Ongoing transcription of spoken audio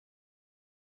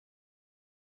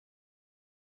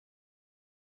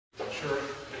structure,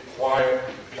 a quiet,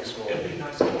 peaceful It'd be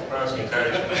nice.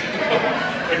 presentation.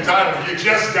 Entitled, You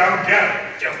Just Don't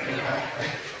Get It.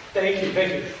 Thank you,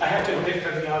 thank you. I have to admit,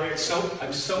 coming out here,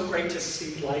 I'm so great to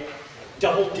see like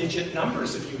double-digit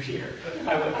numbers of you here.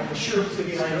 I'm sure it's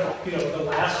going to be like, the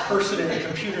last person in the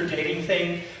computer dating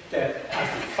thing that I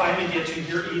finally get to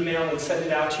your email and send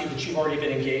it out to you, but you've already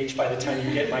been engaged by the time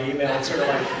you get my email. It's sort of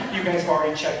like, you guys have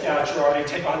already checked out, you're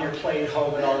already on your plane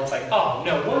home and all. It's like, oh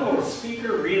no, one more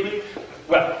speaker, really?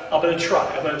 Well, I'm going to try.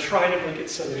 I'm going to try to make it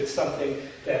so that it's something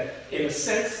that, in a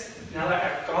sense, now that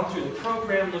I've gone through the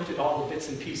program, looked at all the bits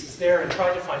and pieces there, and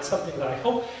tried to find something that I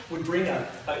hope would bring a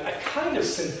kind of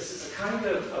synthesis, a kind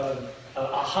of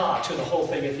aha to the whole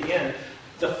thing at the end.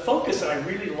 The focus that I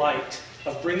really liked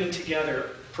of bringing together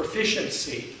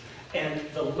proficiency and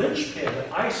the linchpin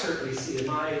that I certainly see in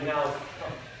my now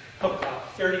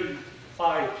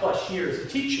 35 plus years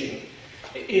of teaching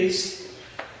is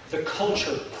the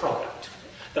culture product.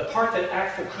 The part that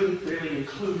ACFA couldn't really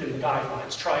include in the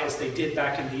guidelines, try as they did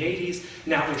back in the 80s,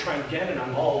 now they're trying again, and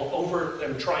I'm all over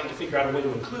them trying to figure out a way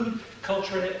to include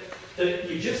culture in it. The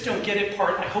you just don't get it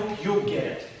part, I hope you'll get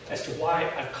it, as to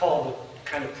why I've called the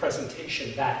kind of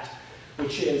presentation that,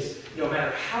 which is no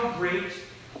matter how great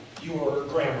your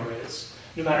grammar is,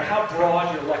 no matter how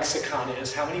broad your lexicon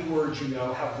is, how many words you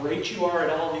know, how great you are at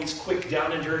all these quick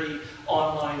down and dirty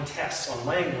online tests on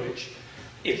language,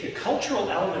 if the cultural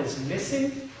element is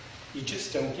missing, you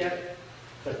just don't get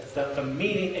it. The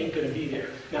meaning ain't going to be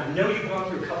there. Now, I know you've gone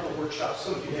through a couple of workshops,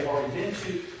 some of you have already been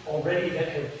to already, that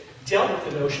have dealt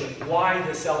with the notion of why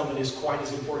this element is quite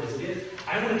as important as it is.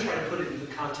 I want to try to put it in the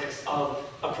context of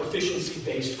a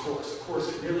proficiency-based course. Of course,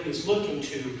 it really is looking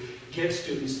to get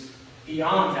students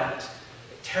beyond that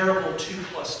terrible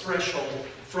 2+ threshold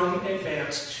from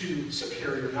advanced to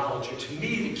superior knowledge. And to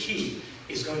me, the key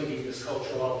is going to be this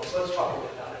cultural element. So let's talk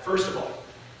about it. First of all,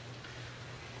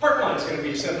 part one is going to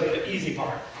be simply the easy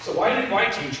part. So why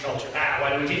teach culture?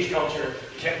 Why do we teach culture?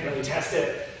 You can't really test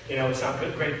it. It's not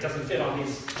good, great, it doesn't fit on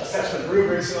these assessment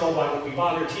rubrics, so why would we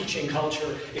bother teaching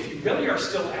culture? If you really are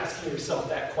still asking yourself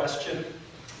that question,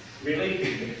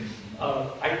 really,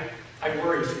 I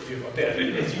worry for you a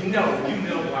bit. As you know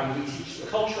why we teach the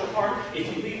cultural part.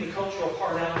 If you leave the cultural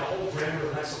part out, the whole grammar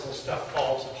lexical stuff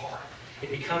falls apart. It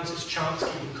becomes, as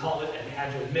Chomsky would call it, and I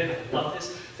had to admit, I love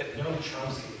this, that no,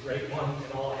 Chomsky, the great one,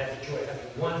 and all, I had the joy of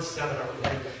having one seminar with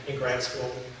him in grad school.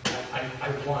 I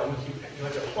won. You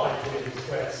had to apply for his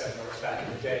grad seminars back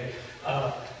in the day.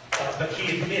 But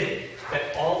he admitted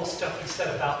that all the stuff he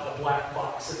said about the black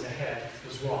box in the head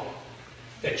was wrong.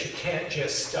 That you can't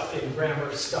just stuff in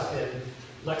grammar, stuff in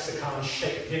lexicon,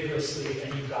 shake vigorously,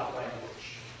 and you've got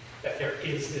language. That there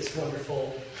is this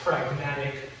wonderful,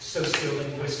 pragmatic,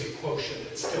 sociolinguistic quotient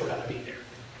that's still got to be there.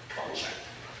 I'll check.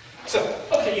 So,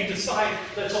 okay, you decide,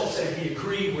 let's all say we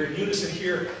agree, we're in unison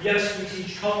here. Yes, we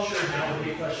teach culture. Now would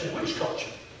be a question, which culture?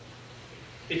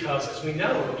 Because as we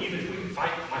know, even if we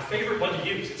find my favorite one to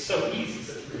use, it's so easy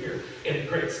since we're here in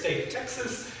the great state of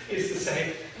Texas, is to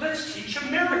say, let's teach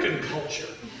American culture.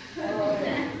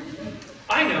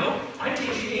 I know, I'm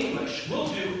teaching English. We'll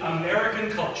do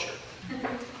American culture.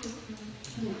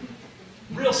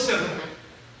 Real simple.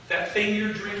 That thing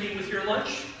you're drinking with your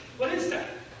lunch, what is that?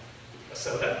 A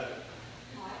soda?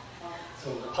 So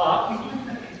pop?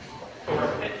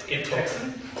 Or in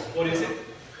Texan, what is it?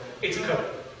 It's a Coke.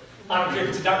 I don't care if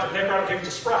it's a Dr. Pepper, I don't care if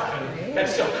it's a Sprite, honey.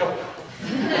 That's still Coke.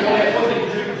 You only have one thing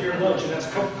to drink with your lunch, and that's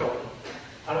Coca-Cola.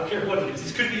 I don't care what it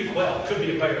is. It could be, well, it could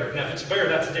be a bear. Now, if it's a bear,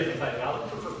 that's a different thing. I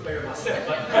prefer bear myself.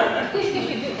 But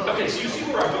okay, so you see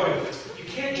where I'm going with this. You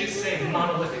can't just say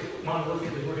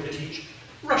monolithically we're going to teach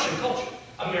Russian culture,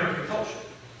 American culture,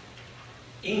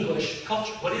 English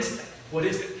culture. What is that? What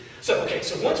is it? So, okay,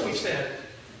 so once we've said,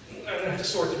 I'm going to have to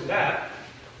sort through that,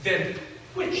 then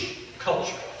which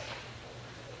culture?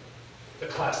 The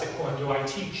classic one, do I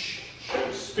teach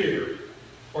Shakespeare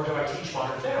or do I teach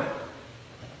modern family?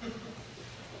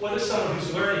 What does someone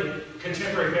who's learning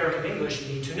contemporary American English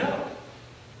need to know?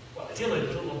 Well, ideally a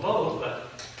little of both,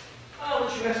 but I'll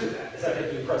let you answer that as I get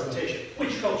through the presentation.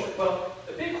 Which culture? Well,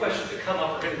 the big questions that come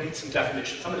up are going to need some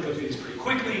definitions. I'm going to go through these pretty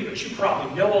quickly, but you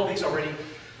probably know all these already.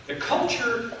 The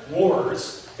culture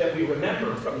wars that we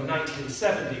remember from the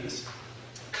 1970s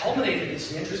culminated in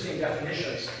some interesting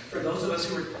definitions for those of us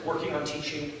who are working on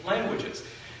teaching languages.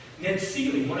 Ned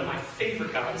Seeley, one of my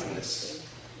favorite guys in this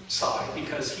side,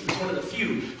 because he was one of the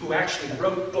few who actually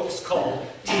wrote books called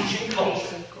Teaching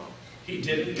Culture. He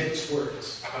didn't mince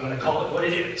words. I'm going to call it what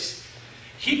it is.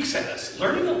 He says,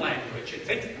 learning a language, I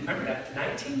think, remember that,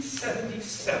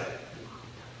 1977.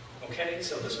 Okay,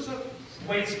 so this was a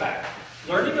ways back.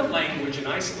 Learning a language in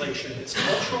isolation, its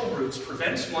cultural roots,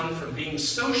 prevents one from being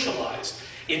socialized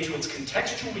into its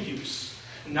contextual use.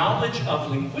 Knowledge of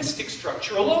linguistic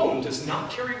structure alone does not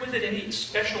carry with it any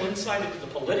special insight into the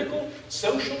political,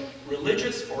 social,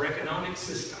 religious, or economic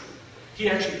system. He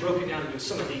actually broke it down into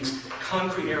some of these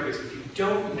concrete areas. If you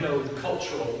don't know the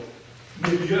cultural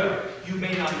milieu, you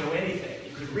may not know anything.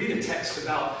 You could read a text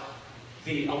about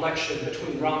the election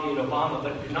between Romney and Obama,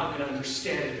 but you're not going to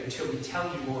understand it until we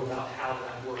tell you more about how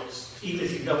that works. Even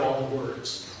if you know all the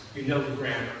words, you know the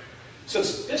grammar. So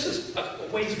this is a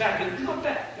ways back, and not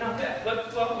bad, not bad.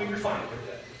 But we refined it a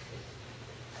bit.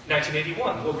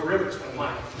 1981, Wilbur Rivers, one of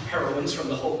my heroines from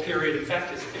the whole period. In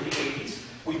fact, it's in the 80s.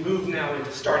 We moved now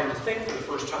into starting to think for the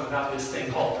first time about this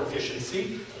thing called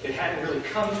proficiency. It hadn't really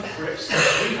come to grips,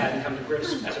 we hadn't come to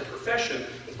grips as a profession.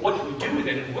 What do we do with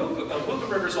it? And Wilbur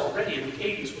Rivers already in the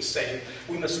 80s was saying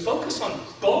we must focus on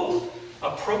both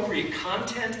appropriate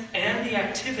content and the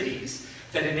activities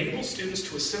that enable students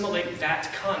to assimilate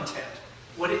that content,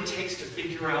 what it takes to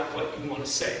figure out what you want to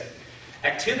say.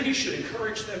 Activities should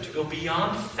encourage them to go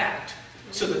beyond fact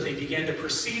so that they begin to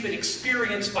perceive and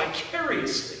experience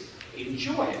vicariously,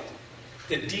 enjoy it,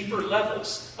 the deeper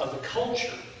levels of the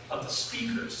culture, of the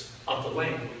speakers, of the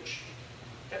language.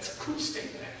 That's a cool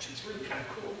statement, actually. It's really kind of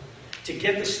cool. To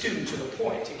get the student to the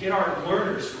point, to get our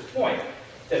learners to the point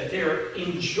that they're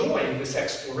enjoying this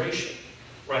exploration,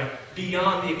 right?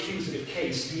 Beyond the accusative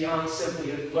case, beyond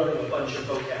simply learning a bunch of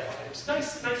vocab items.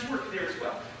 Nice work there as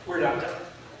well. We're not done.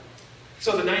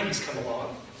 So the 90s come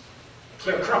along.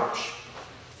 Claire Crouch,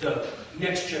 the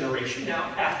next generation, now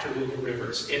after Wilbur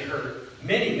Rivers, in her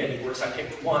many, many works, I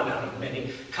picked one out of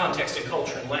many, Context and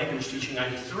Culture and Language Teaching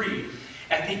 93,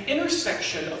 at the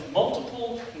intersection of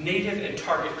multiple native and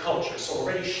target cultures. So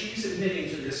already she's admitting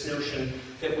to this notion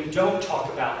that we don't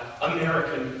talk about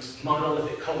American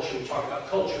monolithic culture, we talk about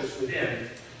cultures within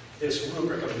this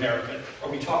rubric of American, or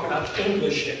we talk about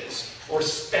Englishes, or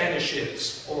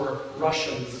Spanishes, or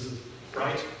Russians,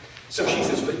 right? So she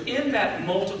says within that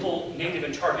multiple native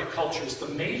and target cultures, the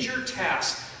major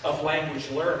task of language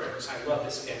learners, I love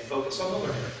this again, focus on the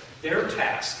learner, their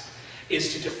task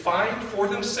is to define for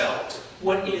themselves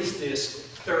what is this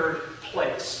third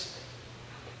place.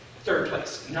 Third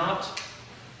place, not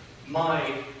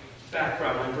my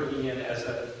background I'm bringing in as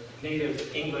a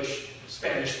native English,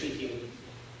 Spanish-speaking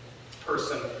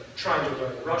person trying to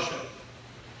learn Russian,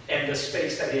 and the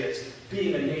space that is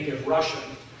being a native Russian.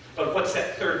 But what's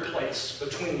that third place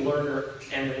between learner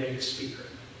and the native speaker?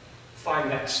 Find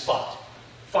that spot.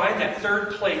 Find that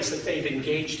third place that they've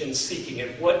engaged in seeking,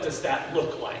 and what does that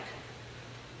look like?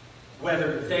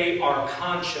 Whether they are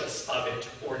conscious of it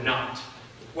or not.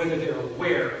 Whether they're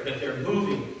aware that they're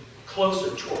moving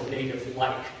closer toward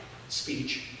native-like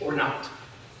speech or not.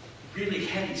 Really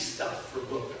heady stuff for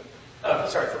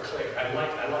for Claire. I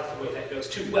like the way that goes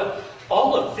too. Well,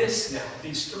 all of this now,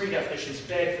 these three definitions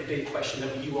beg the big question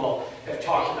that you all have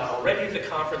talked about already at the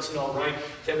conference and all right,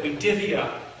 that we divvy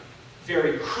up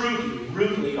very crudely,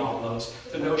 rudely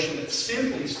almost, the notion that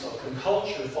simply spoken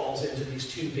culture falls into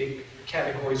these two big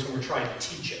categories when we're trying to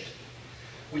teach it.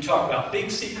 We talk about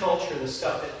big C culture, the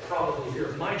stuff that probably, if you're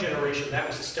of my generation, that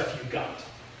was the stuff you got.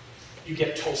 You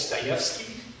get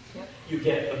Tolstoyevsky, you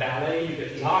get the ballet, you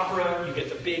get the opera, you get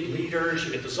the big leaders,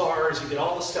 you get the czars, you get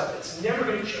all the stuff that's never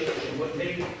going to change and what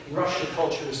made Russian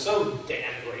culture so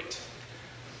damn great.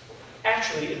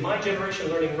 Actually, in my generation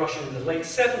learning Russian in the late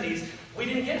 70s, we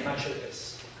didn't get much of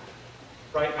this.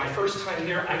 Right? My first time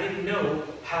there, I didn't know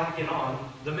how to get on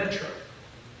the metro.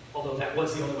 Although that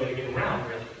was the only way to get around,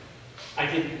 really. I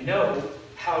didn't know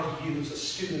how to use a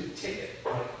student ticket,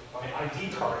 my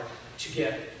ID card, to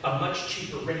get a much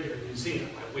cheaper rate at a museum.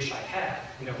 I wish I had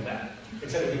known that,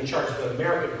 instead of being charged the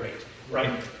American rate,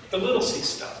 right? The little C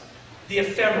stuff. The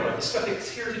ephemera, the stuff that's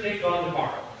here today, gone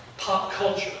tomorrow. Pop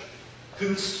culture.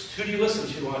 Who do you listen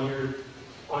to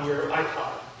on your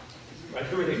iPod? Right?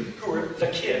 Who are the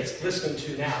kids listening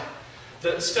to now?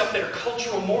 The stuff that are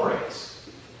cultural mores.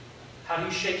 How do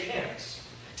you shake hands?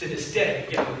 To this day,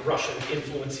 again, with Russian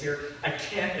influence here, I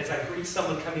can't, as I greet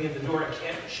someone coming in the door, I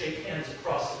can't shake hands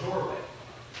across the doorway.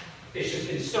 It's just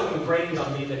been so ingrained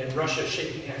on me that in Russia,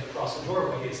 shaking hands across the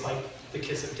doorway is like the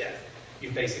kiss of death.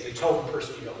 You've basically told the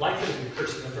person you don't like them and you're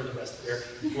cursing them for the rest of their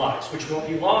lives, which won't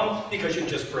be long because you've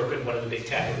just broken one of the big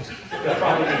taboos. They'll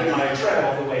probably be my tread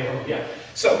all the way home. Yeah.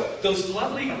 So, those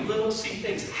lovely little C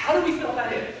things, how do we fill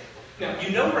that in? Now, you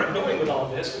know where I'm going with all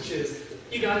of this, which is,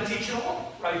 you got to teach them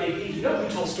all, right? They need to know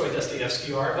who Tolstoy,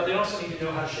 Dostoevsky are, but they also need to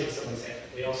know how to shake someone's hand.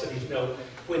 They also need to know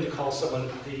when to call someone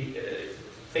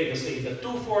famously the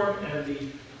tu form and the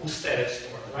ustedes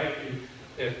form, right?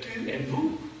 The tu and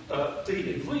vous,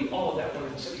 the vui, all of that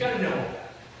wonderful stuff. You got to know all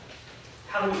that.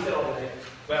 How do we fit all that in?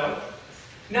 Well,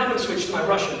 now I'm going to switch to my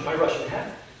Russian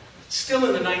hat. Still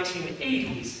in the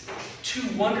 1980s,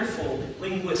 two wonderful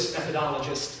linguist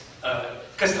methodologists,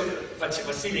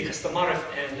 Vasily Kostomarov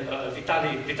and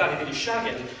Vitaly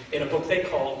Vereshchagin, in a book they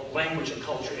called Language and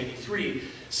Culture in '83,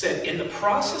 said in the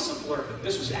process of learning,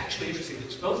 this was actually interesting, it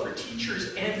was both for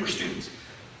teachers and for students,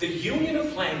 the union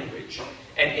of language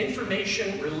and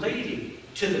information relating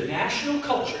to the national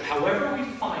culture, however we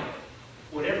define it,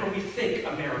 whatever we think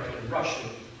American, Russian,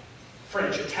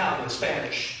 French, Italian,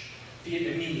 Spanish,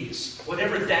 Vietnamese,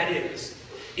 whatever that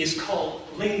is called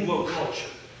linguoculture.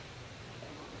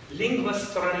 Lingua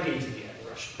stranivedia in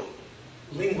Russian.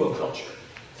 Linguoculture.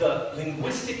 The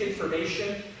linguistic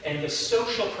information and the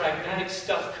social pragmatic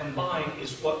stuff combined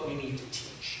is what we need to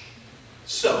teach.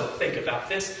 So, think about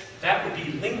this. That would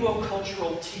be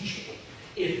linguocultural teaching.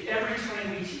 If every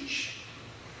time we teach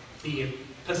the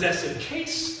possessive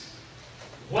case,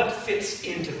 what fits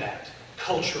into that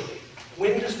culturally?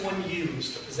 When does one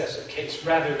use the possessive case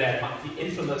rather than the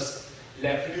infamous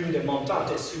la plume de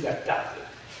montante sur la table?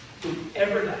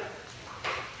 Whoever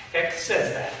that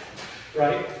says that,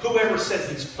 right? Whoever says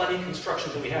these funny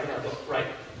constructions that we have in our book, right?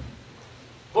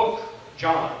 Book,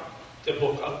 John, the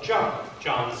book of John,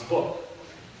 John's book.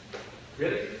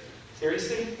 Really?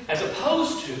 Seriously? As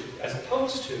opposed to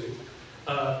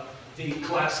the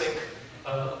classic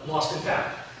lost and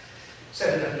found.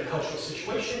 Set it up in a cultural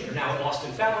situation, you're now lost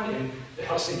and found in the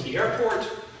Helsinki airport,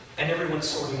 and everyone's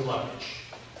sorting luggage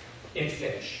in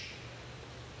Finnish.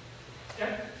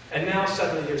 Okay? And now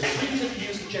suddenly there's a reason to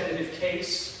use the genitive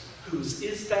case. Whose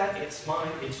is that? It's mine.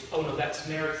 It's, oh no, that's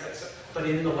Mary's. But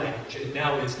in the language. And it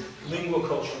now is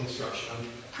linguocultural instruction. I'm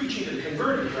preaching to the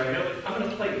converted here, I know, but I'm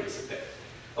going to play with this a bit.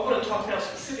 I want to talk now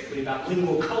specifically about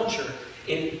linguoculture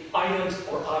in items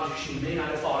or objects you may not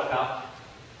have thought about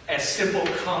as simple,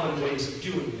 common ways of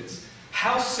doing this.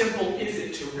 How simple is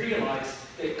it to realize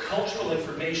that cultural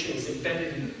information is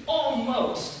embedded in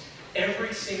almost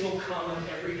every single common,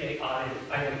 everyday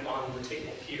item on the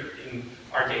table here in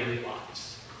our daily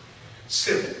lives?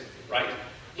 Simple, right?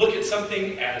 Look at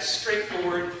something as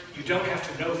straightforward. You don't have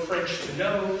to know French to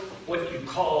know what you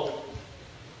call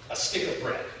a stick of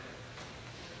bread.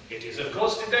 It is, of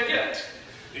course, the baguette.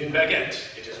 Une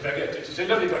baguette. It is a baguette. It is a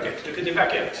lovely baguette. Look at the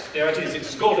baguette. There it is.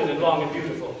 It's golden and long and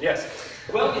beautiful. Yes.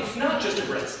 Well, it's not just a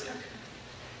breadstick.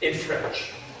 In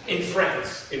French. In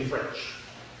France. In French.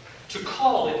 To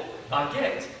call it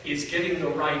baguette is getting the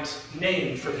right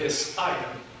name for this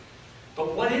item.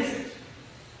 But what is it?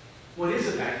 What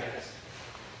is a baguette?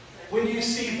 When you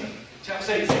see them,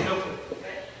 say no for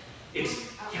it.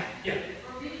 It's, yeah.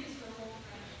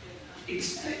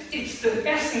 It's the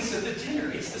essence of the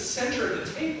dinner. It's the center of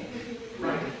the table,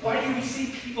 right? Why do we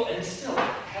see people, and still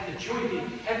had the joy of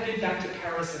haven't been back to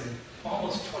Paris in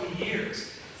almost 20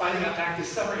 years, finally got back this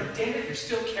summer, and damn it, you're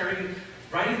still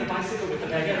riding the bicycle with the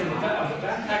baguette on the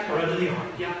backpack or under the arm.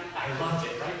 Yeah, I loved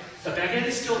it, right? The baguette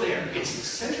is still there. It's the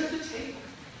center of the table.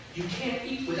 You can't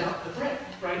eat without the bread,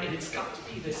 right? And it's got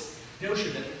to be this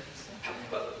notion that,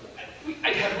 I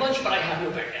have lunch, but I have no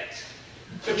baguette.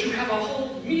 But you have a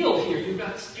whole meal here.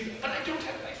 But I don't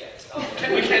have baguette.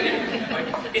 Oh, we can't.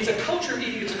 Right? It's a culture of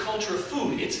eating. It's a culture of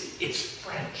food. It's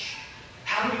French.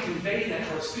 How do we convey that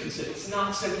to our students? That it's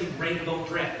not simply rainbow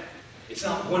bread. It's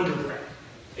not Wonder Bread.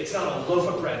 It's not a loaf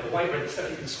of bread, the white bread, stuff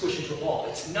you can squish into a ball.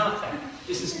 It's not that.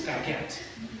 This is baguette.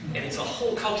 And it's a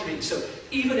whole culture of eating. So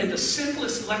even in the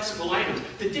simplest lexical items,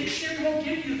 the dictionary won't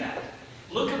give you that.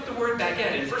 Look up the word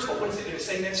baguette, and first of all, what is it going to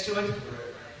say next to it?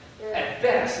 At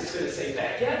best, it's going to say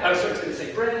baguette. Oh, so it's going to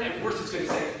say bread, and worse, it's going to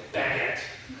say baguette.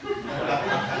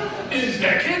 Is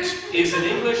baguette is in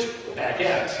English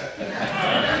baguette.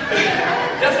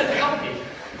 Doesn't help me.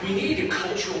 We need a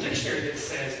cultural dictionary that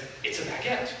says it's a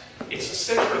baguette. It's the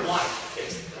center of life.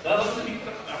 It's the love of the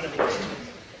people. I'm going to be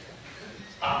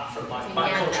from my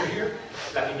culture here,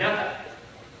 la piñata.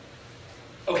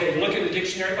 Okay, look at the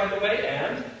dictionary, by the way,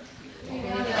 and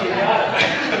piñata.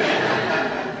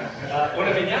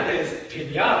 Una piñata is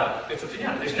piñata. It's a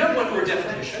piñata. There's no one-word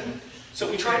definition. So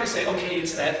we try to say, okay,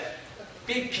 it's that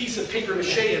big piece of paper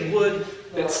mache and wood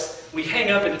we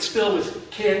hang up and it's filled with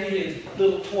candy and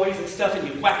little toys and stuff, and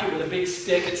you whack it with a big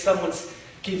stick at someone's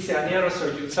quinceañeros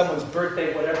or someone's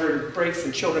birthday, whatever, and it breaks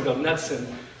and children go nuts, and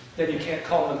then you can't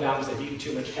calm them down because they've eaten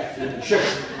too much caffeine and sugar.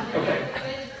 Okay.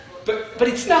 But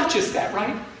it's not just that,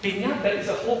 right? Piñata is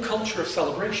a whole culture of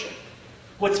celebration.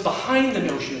 What's behind the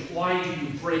notion of why do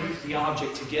you break the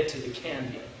object to get to the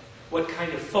candy? What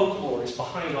kind of folklore is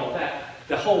behind all that?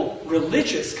 The whole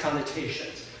religious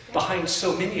connotations behind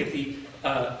so many of the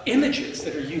images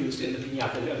that are used in the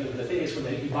piñata. I mean, the thing is, when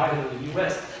you buy them in the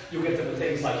U.S., you'll get them with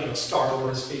things like, Star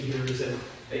Wars figures, and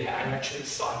I actually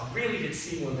really did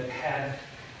see one that had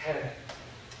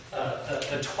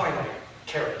the Twilight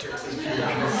characters.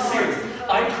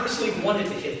 I personally wanted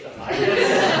to hit them. I really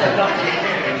did not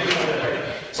get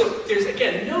them. So there's,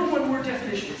 again, no one-word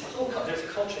definition. It's a whole, there's a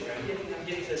culture there. I'm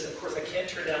getting to this. Of course, I can't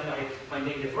turn down my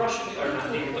native Russian, or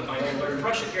not native, but my own learned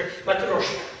Russian here.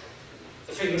 Matryoshka.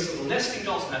 The famous little nesting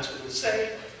dolls, and that's what it would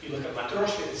say. You look at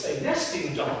Matryoshka, it would say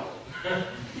nesting doll.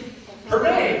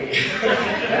 Hooray!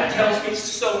 That tells me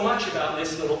so much about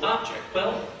this little object.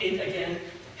 Well, it, again,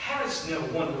 has no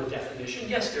one-word definition.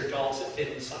 Yes, they're dolls that fit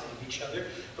inside of each other,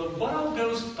 but what all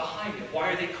goes behind it?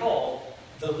 Why are they called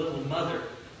the little mother?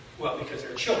 Well, because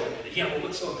they're children. Yeah, well,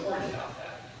 what's so important about that?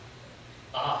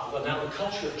 Well, now the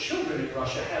culture of children in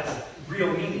Russia has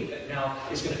real meaning that now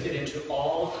is going to fit into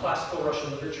all of classical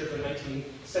Russian literature of the 19th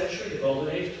century, the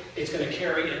Golden Age. It's going to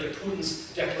carry into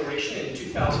Putin's declaration in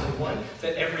 2001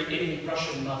 that any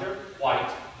Russian mother,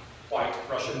 white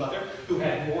Russian mother, who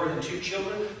had more than 2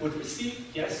 children would receive,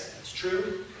 yes, it's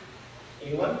true,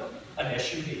 anyone? An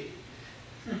SUV.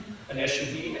 An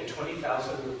SUV at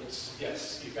 20,000 rubles.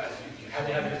 Yes, you had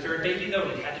to have your 3rd baby, though,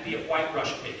 and it had to be a white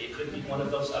Russian baby. It couldn't be one of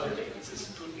those other babies, as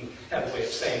Putin had a way of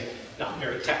saying, not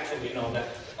very tactfully and all that.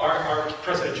 Our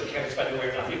presidential candidates, by the way,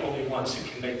 are not the only ones who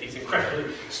can make these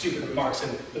incredibly stupid remarks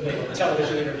in the middle of a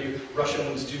television interview. Russian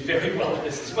ones do very well at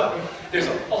this as well. There's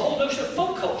a whole notion of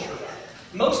folk culture there.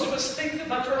 Most of us think that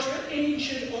Matryoshka are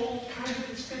ancient, old, kind of,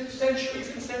 it's been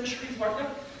centuries and centuries. No,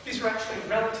 these are actually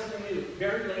relatively new,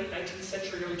 very late 19th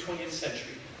century, early 20th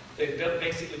century. They've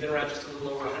basically been around just a little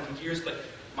over 100 years, but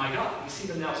my God, we see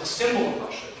them now as a symbol of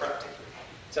Russia, practically.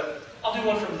 So I'll do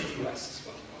one from the US as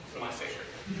well, for my favorite.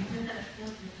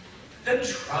 The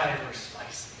driver's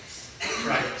license.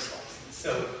 Driver's license.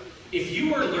 So if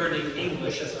you are learning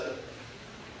English as a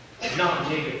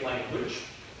non-native language,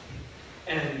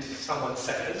 and someone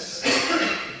says,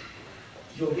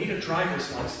 you'll need a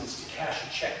driver's license to cash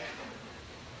a check.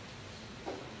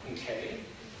 Okay,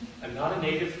 I'm not a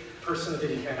native person of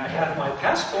any kind. I have my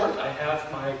passport, I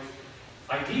have my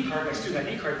ID card, my student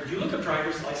ID card. You look up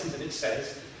driver's license and it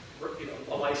says,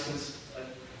 a license, an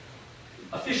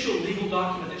official legal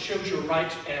document that shows your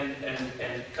right and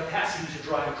capacity to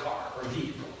drive a car or a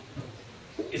vehicle.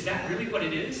 Is that really what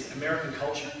it is in American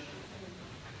culture?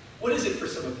 What is it for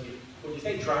some of you? When you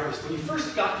think when you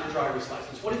first got your driver's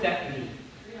license, what did that mean?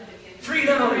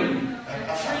 Freedom!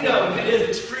 Freedom! It is,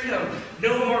 it's freedom.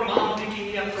 No more mom picking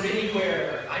me up from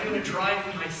anywhere. I'm going to drive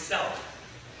myself.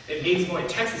 It means, well, in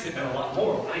Texas it meant a lot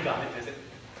more when I got it, because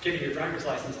getting your driver's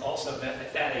license also meant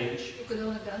at that age. You could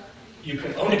own a gun. You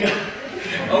could own a gun.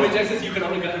 Oh, in Texas you can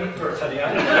own a gun with birth, honey.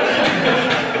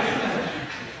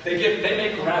 They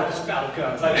make rattles out of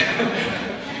guns.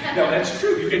 No, that's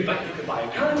true. You could buy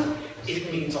a gun.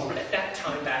 It means at that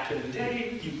time, back in the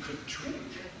day, you could drink,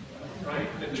 right?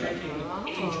 The drinking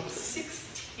age of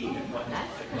 16 at one time.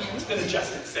 It's been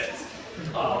adjusted since.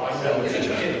 Oh, I know, it's such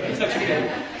a pity. It's such a pity.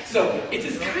 So it's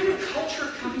this kind of culture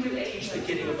of coming of age, the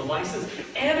getting of the license,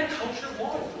 and a culture of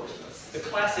law enforcement. The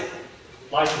classic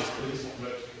license, please.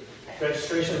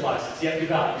 Registration license. Yeah, you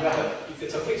got it.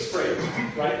 It's a fixed rate,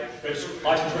 right?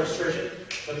 License registration.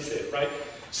 Let me see it, right?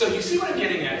 So you see what I'm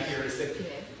getting at here is that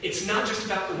it's not just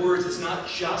about the words, it's not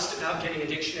just about getting a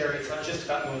dictionary, it's not just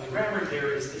about knowing the grammar,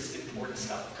 there is this important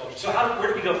stuff of culture. So where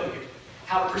do we go from here?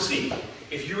 How to proceed?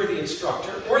 If you were the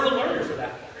instructor, or the learner for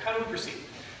that matter, how do we proceed?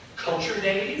 Culture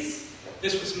days,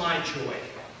 this was my joy,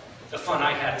 the fun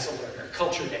I had as a learner.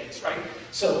 Culture days, right?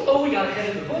 So, we got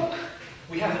ahead of the book,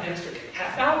 we have an extra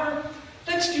half hour,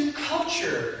 let's do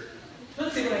culture.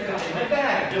 Let's see what I got in my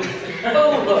bag.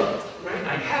 Oh, look. Right?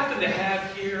 I happen to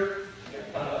have here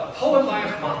a poem by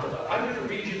Akhmatova. I'm going to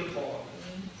read you the poem.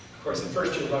 Of course, in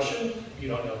first year Russian, you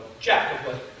don't know jack of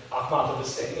what Akhmatova is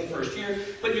saying in first year,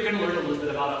 but you're going to learn a little bit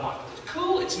about Akhmatova. It's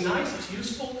cool, it's nice, it's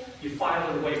useful. You file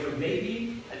it away for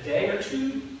maybe a day or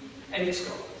two, and it's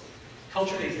gone.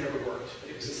 Culture days never worked.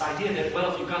 It was this idea that,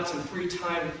 well, if you've got some free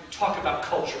time, talk about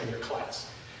culture in your class.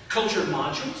 Culture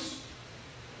modules.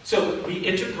 So we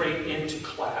integrate into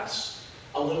class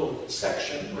a little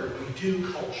section where we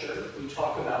do culture. We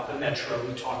talk about the metro,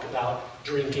 we talk about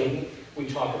drinking, we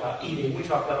talk about eating, we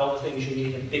talk about all the things you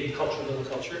need in big culture, little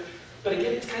culture. But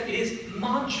again, it is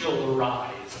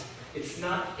modularized. It's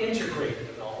not integrated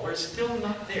at all. We're still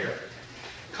not there.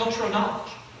 Cultural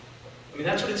knowledge. I mean,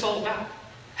 that's what it's all about.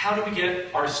 How do we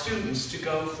get our students to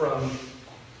go from,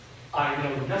 I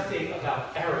know nothing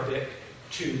about Arabic,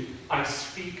 to I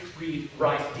speak, read,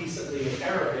 write decently in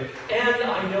Arabic, and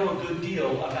I know a good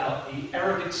deal about the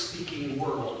Arabic-speaking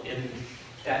world in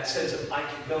that sense of I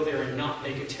can go there and not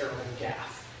make a terrible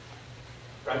gaffe.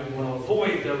 Right? We want to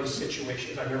avoid those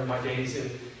situations. I remember my days in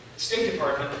the State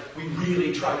Department, we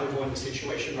really tried to avoid the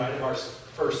situation, right, of our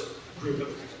first group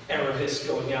of Arabists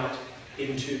going out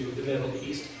into the Middle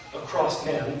East, across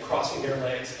men, crossing their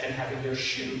legs, and having their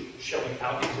shoe showing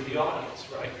out into the audience,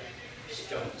 right?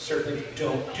 Certainly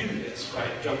don't do this, right?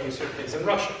 Don't do certain things in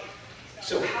Russia.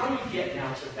 So how do we get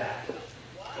now to that?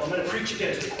 Well, I'm going to preach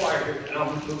again to the choir here, and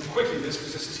I'll move quickly with this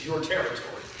because this is your territory.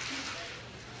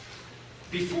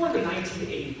 Before the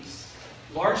 1980s,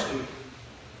 largely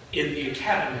in the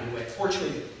academy anyway,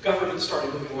 fortunately the government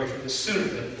started moving away from this sooner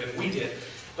than we did,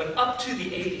 but up to the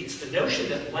 80s, the notion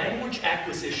that language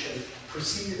acquisition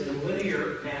proceeded in a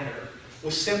linear manner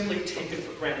was simply taken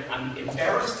for granted. I'm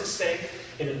embarrassed to say,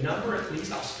 in a number, at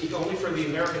least, I'll speak only for the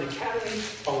American Academy,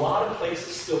 a lot of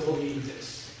places still believe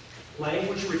this.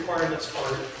 Language requirements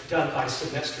are done by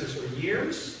semesters or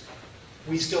years.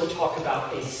 We still talk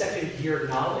about a second-year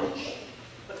knowledge.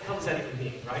 What the hell does that even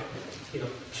mean, right? You know,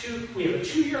 we have a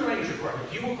 2-year language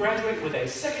requirement. You will graduate with a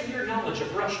second-year knowledge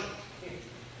of Russian.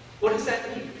 What does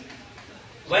that mean?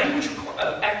 Language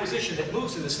acquisition that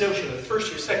moves in this notion of first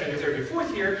year, second year, third year,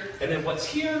 fourth year, and then what's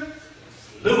here?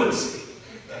 Fluency.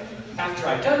 After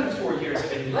I've done 4 years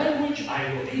of any language,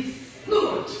 I will be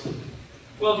fluent.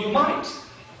 Well, you might.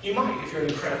 You might if you're an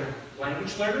incredible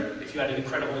language learner, if you had an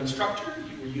incredible instructor,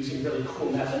 you were using really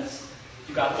cool methods,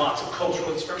 you got lots of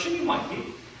cultural instruction, you might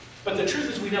be. But the truth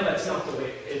is we know that's not the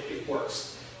way it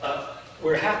works.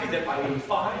 We're happy that by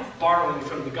 85, borrowing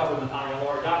from the government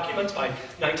ILR documents, by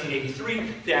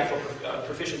 1983, the actual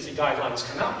proficiency guidelines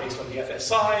come out based on the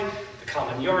FSI, the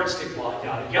common yardstick, yada,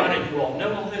 yada, yada. You all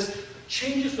know all this.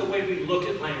 Changes the way we look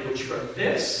at language from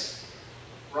this,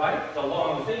 right, the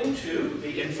long thing, to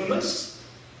the infamous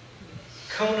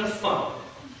cone of fun,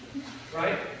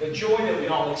 right? The joy that we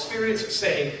all experience of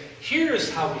saying, here's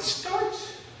how we start.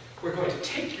 We're going to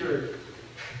take your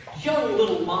young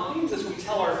little minds, as we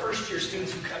tell our first-year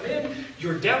students who come in,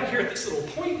 you're down here at this little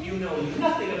point, you know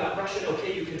nothing about Russian.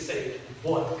 Okay, you can say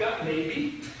vodka,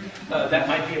 maybe. That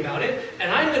might be about it. And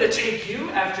I'm going to take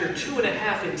you, after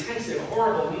 2.5 intensive,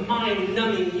 horrible,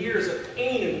 mind-numbing years of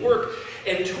pain and work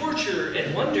and torture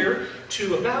and wonder,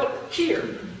 to about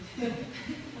here.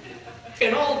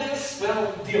 And all this,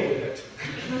 well, deal with it.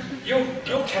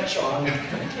 You'll catch on.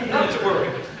 Not to worry.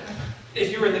 If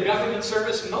you're in the government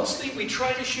service, mostly we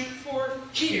try to shoot for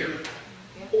here.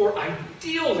 Or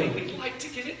ideally, we'd like to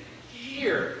get it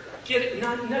here. Get it,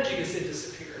 not nudging us into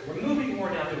superior. We're moving more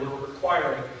now to where we're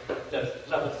requiring the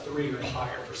level 3 or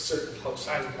higher for certain posts.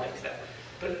 I would like that.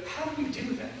 But how do you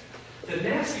do that? The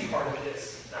nasty part of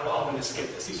this, now I'm going to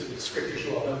skip this. These are the descriptors.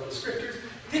 You all know the descriptors.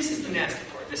 This is the nasty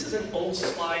part. This is an old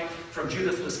slide from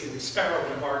Judith Liskey-Sparrow,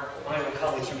 one of my own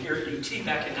colleagues from here at UT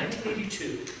back in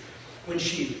 1982. When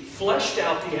she fleshed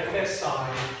out the FSI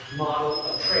model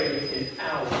of training in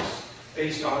hours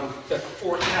based on the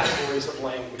 4 categories of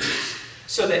languages.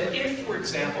 So that if, for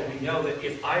example, we know that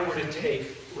if I were to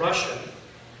take Russian,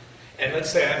 and let's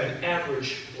say I'm an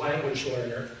average language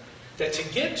learner, that to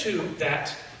get to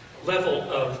that level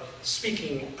of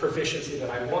speaking proficiency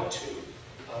that I want to,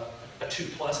 a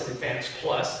 2+, an advanced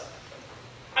plus,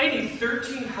 I need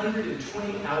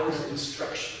 1,320 hours of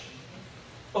instruction.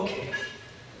 Okay.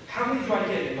 How many do I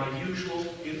get in my usual,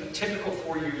 typical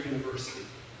 4-year university?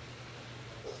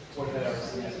 What are that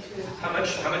hours? How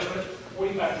much?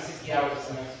 45 to 60 hours a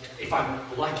semester. If I'm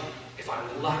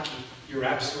lucky, you're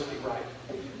absolutely right.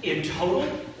 In total,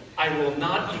 I will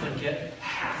not even get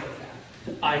half of that.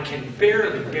 I can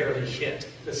barely hit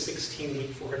the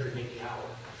 16-week, 480-hour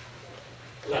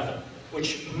level,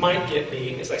 which might get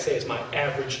me, as I say, as my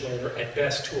average learner, at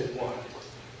best to a 1.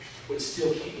 Would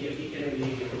still keep me at the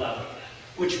intermediate level.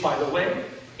 Which, by the way,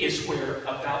 is where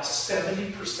about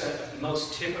 70% of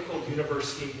most typical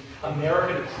university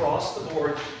American across the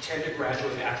board tend to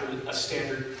graduate after a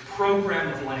standard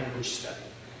program of language study,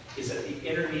 is at the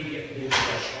intermediate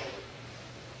mid-threshold.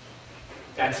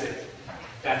 That's it.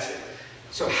 That's it.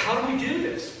 So how do we do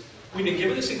this? We've been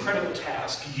given this incredible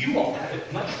task. You all have it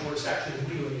much worse actually than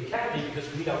we do in the academy, because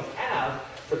we don't have,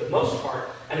 for the most part,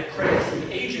 an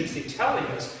accrediting agency telling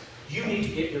us you need to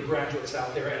get your graduates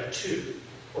out there at a 2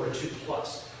 or a 2+, or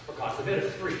God forbid,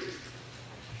 a 3.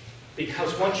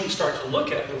 Because once you start to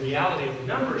look at the reality of the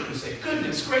numbers, you say,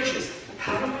 goodness gracious,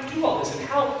 how do I do all this? And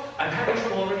how, I'm having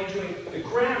trouble already doing the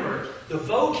grammar, the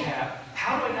vocab,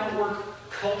 how do I now work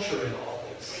culture in all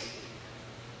this?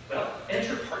 Well,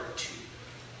 enter part 2.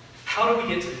 How do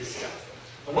we get to this stuff?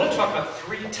 I want to talk about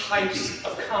 3 types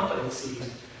of competencies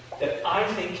that I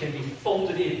think can be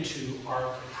folded into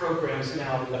our programs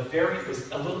now with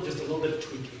just a little bit of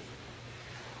tweaking.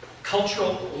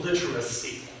 cultural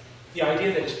literacy, the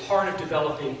idea that it's part of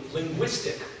developing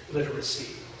linguistic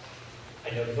literacy.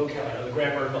 I know the vocabulary, I know the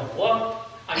grammar, blah, blah, blah.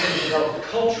 I'm going to develop the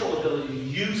cultural ability to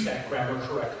use that grammar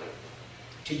correctly,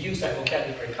 to use that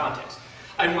vocabulary in context.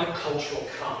 I want cultural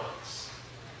competence.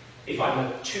 If I'm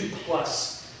a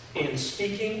 2+ in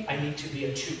speaking, I need to be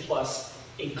a 2+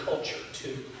 in culture,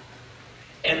 too.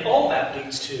 And all that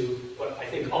leads to what I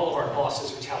think all of our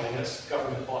bosses are telling us,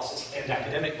 government bosses and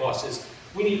academic bosses,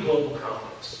 we need global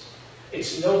competence.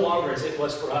 It's no longer as it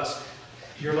was for us.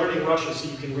 You're learning Russian so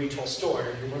you can read Tolstoy,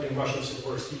 or you're learning Russian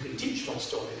so you can teach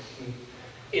Tolstoy.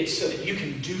 It's so that you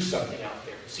can do something out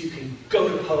there. So you can go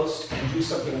to post and do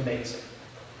something amazing.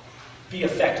 Be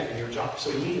effective in your job.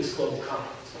 So we need this global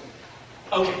competence.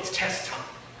 Okay, it's test time.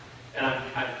 And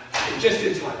I'm just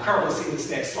in time. Carl has seen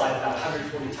this next slide about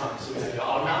 140 times, so he's like,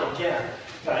 oh, not again.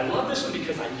 But I love this one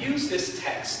because I used this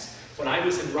text when I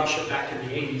was in Russia back in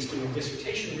the 80s doing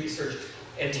dissertation research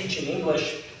and teaching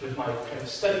English with my kind of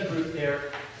study group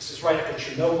there. This is right after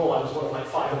Chernobyl. I was one of like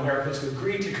 5 Americans who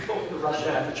agreed to go to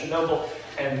Russia after Chernobyl.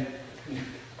 And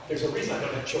there's a reason I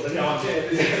don't have children. No, I'm saying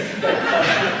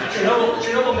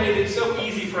Chernobyl made it so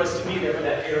easy for us to be there for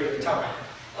that period of time.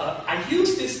 I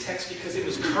used this text because it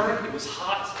was current, it was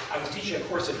hot. I was teaching a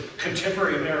course in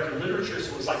contemporary American literature,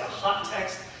 so it was like a hot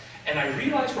text. And I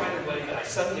realized right away that I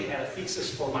suddenly had a thesis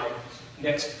for my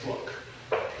next book.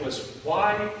 Was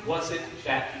why was it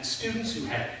that these students who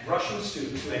had, Russian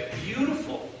students who had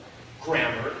beautiful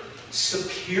grammar,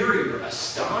 superior,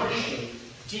 astonishing,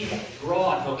 deep,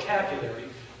 broad vocabulary,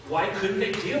 why couldn't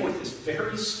they deal with this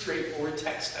very straightforward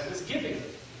text I was giving them?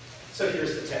 So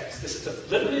here's the text. This is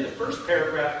literally the first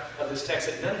paragraph of this text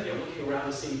that none of you are looking around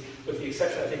to see, with the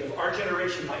exception, I think, of our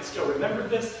generation might still remember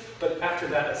this, but after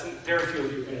that, very few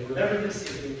of you are going to remember this,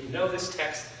 even if you know this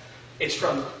text. It's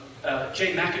from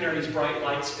Jay McInerney's Bright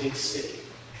Lights, Big City,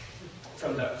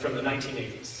 from the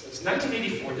 1980s. So it's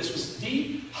 1984. This was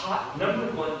the hot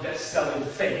 #1 best-selling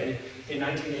thing in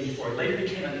 1984. It later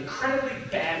became an incredibly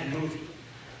bad movie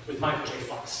with Michael J.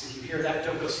 Fox. If you hear that,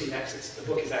 don't go see that, because the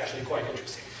book is actually quite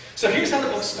interesting. So here's how the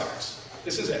book starts.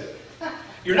 This is it.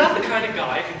 You're not the kind of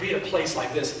guy who'd be at a place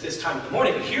like this at this time of the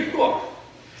morning, but here you are.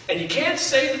 And you can't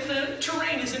say that the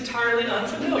terrain is entirely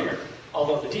unfamiliar,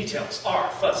 although the details are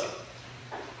fuzzy.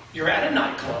 You're at a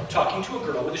nightclub talking to a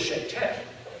girl with a shaved head.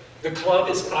 The club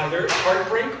is either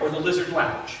Heartbreak or the Lizard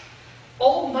Lounge.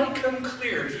 All might come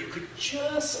clear if you could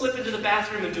just slip into the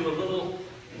bathroom and do a little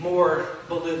more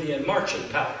Bolivian marching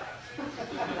powder.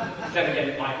 Then again,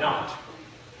 it might not.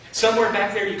 Somewhere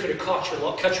back there you could have cut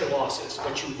your losses,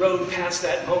 but you rode past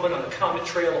that moment on a comet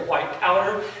trail of white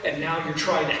powder, and now you're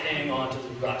trying to hang on to the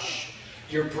rush.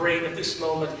 Your brain at this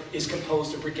moment is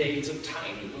composed of brigades of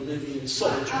tiny Bolivian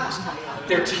soldiers.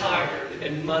 They're tired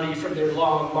and muddy from their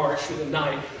long march through the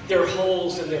night. There are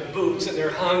holes in their boots and they're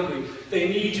hungry. They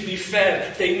need to be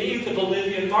fed. They need the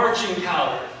Bolivian marching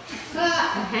powder.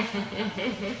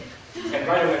 And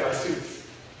right away my students.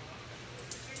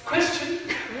 Question?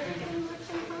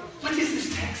 What is this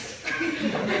text?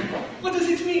 What does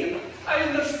it mean? I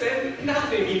understand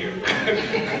nothing here.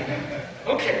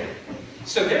 Okay,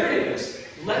 so there it is.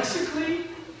 Lexically,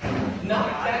 not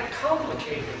that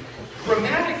complicated.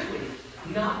 Grammatically,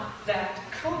 not that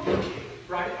complicated,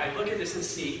 right? I look at this and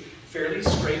see fairly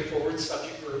straightforward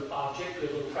subject, verb, object,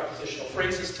 with little prepositional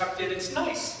phrases tucked in. It's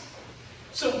nice.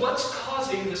 So what's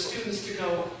causing the students to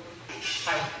go,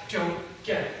 I don't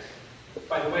get it?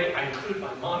 By the way, I include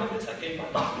my mom in this. I gave my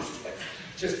mom this text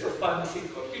just for fun to see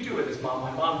what you do with this mom.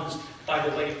 My mom, who's, by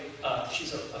the way,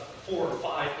 she's a 4 or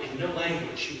 5 in no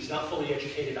language. She was not fully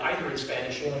educated either in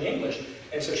Spanish or in English.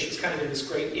 And so she's kind of in this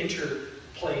great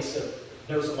interplace of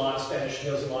knows a lot of Spanish,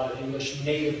 knows a lot of English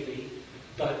natively,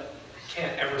 but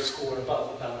can't ever score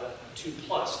above about a 2+,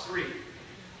 3.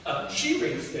 She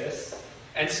reads this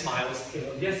and smiles. You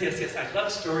know, yes, yes, yes, I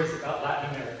love stories about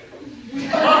Latin America.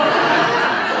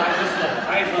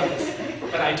 I love this.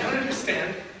 But I don't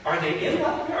understand, are they in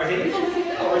Latin? Are they in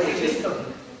Bolivia? Or is it just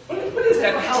what is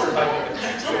that powder, by the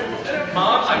way?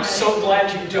 Mom, I'm so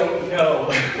glad you don't know.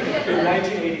 In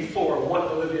 1984, what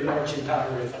Bolivian marching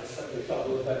powder is. I suddenly felt a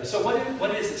little better. So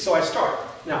what is it? So I start.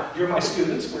 Now, you're my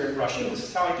students. We're in Russian. This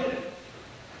is how I did it.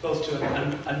 Both to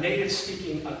a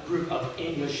native-speaking group of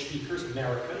English speakers,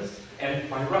 Americans, and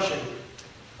my Russian group.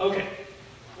 Okay.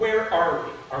 Where are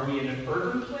we? Are we in an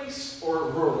urban place or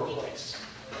a rural place?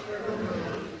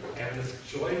 And with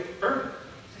joy, urban.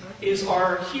 Is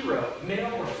our hero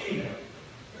male or female?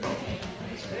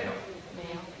 He's male.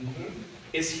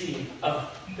 Is he of,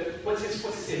 what's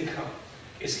his income?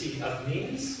 Is he of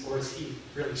means, or is he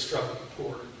really struggling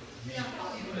poor?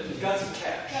 He's got some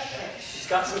cash. He's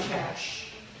got some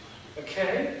cash.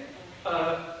 Okay?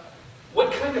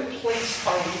 What kind of place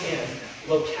are we in?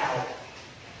 Locale.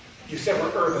 You said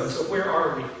we're urban, so where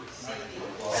are we?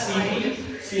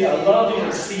 Seedy. See, I love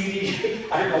being seedy.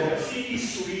 I don't know, seedy,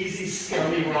 sleazy,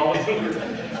 scummy, we're always over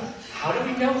that. How do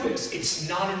we know this? It's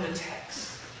not in the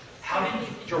text. How do you,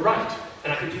 you're right,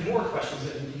 and I could do more questions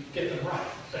and you get them right.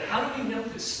 But how do we know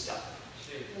this stuff?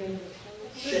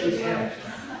 Shave head.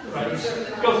 Right?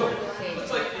 Go for it.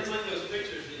 It's like those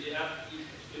pictures that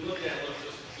you look at, look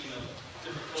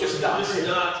just, Just dots. Just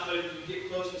dots, but if you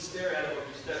get close and stare at it, or if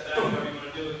you step back, however you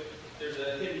want to do it, there's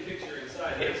a hidden picture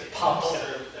inside. It pops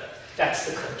out. That's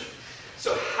the culture.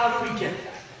 So how do we get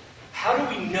that? How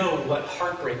do we know what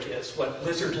heartbreak is, what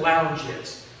Lizard Lounge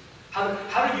is?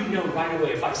 How do you know right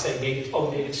away if I say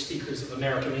native speakers of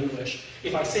American English,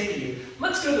 if I say to you,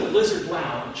 let's go to Lizard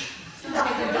Lounge.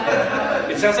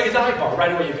 It sounds like a dive bar.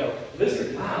 Right away you go,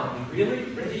 Lizard Lounge? Really?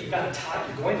 Really? You got a tie?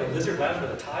 You're going to Lizard Lounge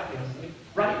with a tie? You know,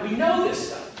 right, we know this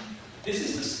stuff. This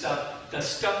is the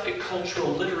stuff that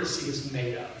cultural literacy is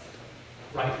made of.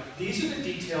 Right? These are the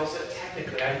details that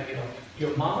technically,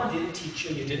 your mama didn't teach you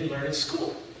and you didn't learn in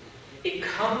school. It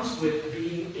comes with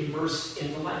being immersed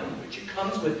in the language. It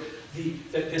comes with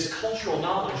this cultural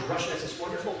knowledge. Russian has this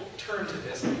wonderful term to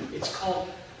this. It's called,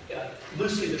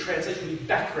 loosely the translation would be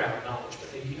background knowledge, but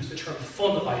they use the term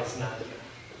fondaweisnadya.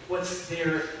 What's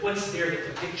there that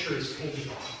the picture is painted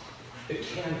on? The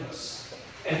canvas.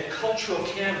 And the cultural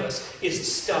canvas is the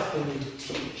stuff we need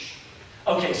to teach.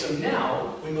 Okay, so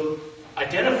now we move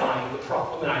identifying the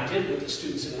problem, and I did with the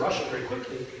students in Russia very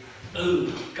quickly.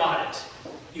 Ooh, got it.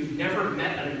 You've never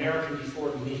met an American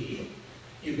before me.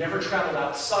 You've never traveled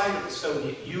outside of the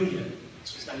Soviet Union.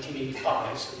 This was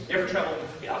 1985, so you've never traveled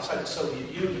outside the Soviet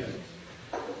Union.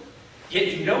 Yet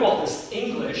you know all this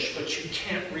English, but you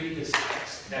can't read this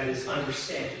text. That is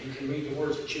understanding. You can read the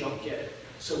words, but you don't get it.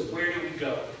 So where do we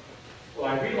go? Well,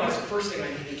 I realized the first thing I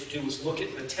needed to do was look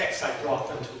at the text I brought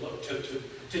them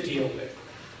to deal with.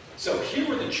 So here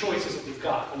were the choices that we've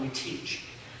got when we teach.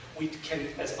 We can,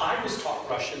 as I was taught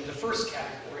Russian, the first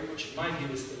category, which in my view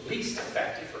is the least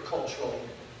effective for cultural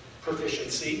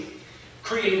proficiency,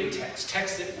 created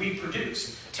text that we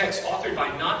produce, text authored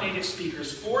by non-native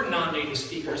speakers for non-native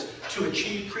speakers to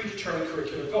achieve predetermined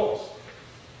curricular goals.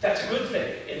 That's a good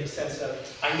thing in the sense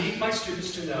of I need my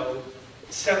students to know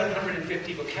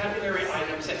 750 vocabulary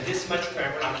items and this much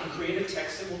grammar, and I can create a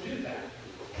text that will do that.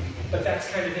 But that's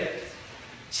kind of it.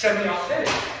 Semi-authentic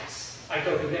text, I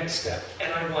go the next step,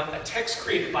 and I want a text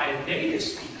created by a native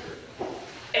speaker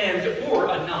or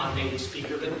a non-native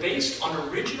speaker, but based on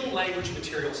original language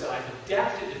materials that I've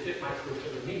adapted to fit my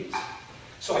curricular needs.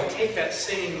 So I take that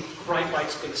same Bright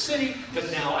Lights Big City, but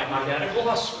now I might add a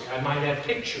glossary, I might add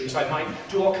pictures, I might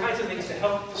do all kinds of things to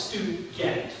help the student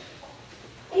get it.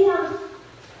 Or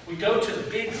we go to the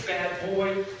big bad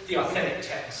boy, the authentic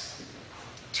text.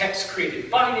 Text created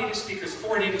by native speakers,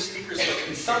 for native speakers, for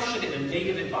consumption in a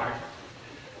native environment.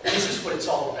 This is what it's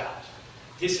all about.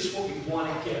 This is what we want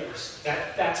to get.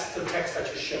 That's the text I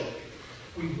just showed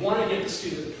you. We want to get the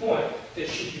student to the point that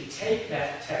she can take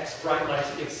that text, Bright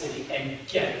Lights Big City, and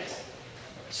get it.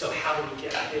 So how do we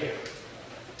get there?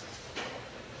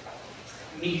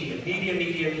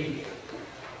 Media.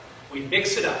 We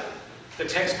mix it up. The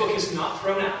textbook is not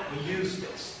thrown out. We use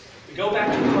this. We go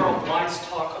back to Carl Blythe's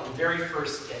talk on the very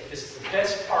first day. This is the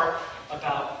best part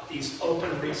about these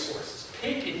open resources.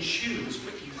 Pick and choose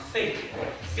what you think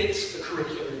fits the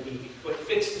curricular need, what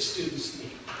fits the student's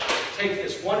need. Take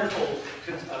this wonderful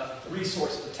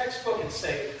resource of the textbook and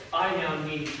say, I now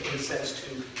need, in a sense,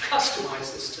 to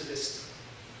customize this to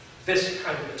this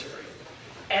kind of material.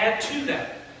 Add to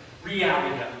that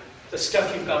reality, the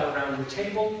stuff you've got around your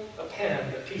table, a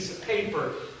pen, a piece of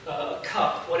paper, a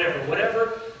cup,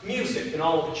 whatever, music in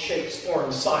all of its shapes,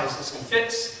 forms, sizes, and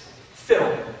fits.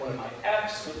 Film, one of my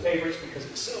absolute favorites because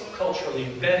it's so culturally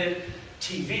embedded.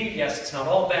 TV, yes, it's not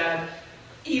all bad.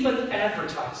 Even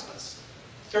advertisements.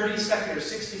 30-second or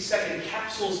 60-second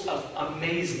capsules of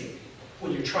amazing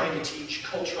when you're trying to teach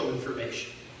cultural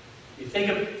information. You think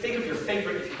of your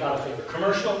favorite, if you've got a favorite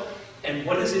commercial, and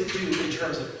what does it do in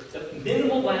terms of the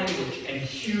minimal language and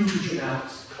huge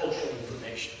amounts of cultural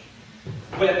information?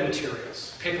 Web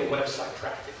materials, paper website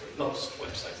practically, most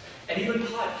websites, and even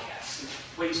podcasts,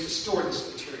 ways to store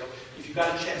this material. If you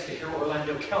got a chance to hear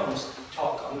Orlando Kelm's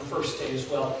talk on the first day as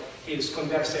well, his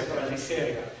Conversa para la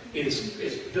Seria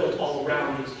is built all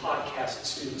around these podcasts that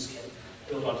students can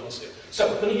build onto this. So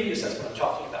let me give you a sense of what I'm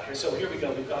talking about here. So here we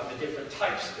go. We've got the different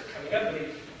types that are coming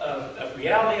up. Of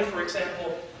realia, for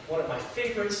example, one of my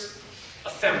favorites,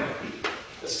 ephemera.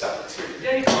 The stuff that's here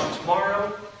today, gone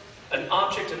tomorrow, an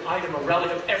object, an item, a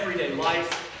relic of everyday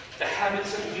life The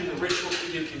habits that we do, the rituals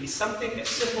we do, can be something as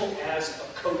simple as a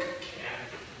Coke can.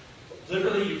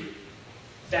 Literally,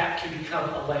 that can become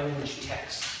a language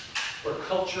text, where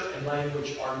culture and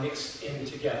language are mixed in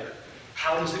together.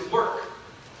 How does it work?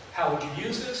 How would you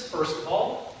use this? First of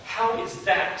all, how is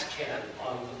that can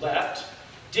on the left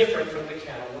different from the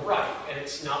can on the right? And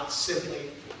it's not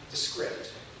simply the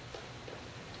script.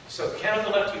 So the can on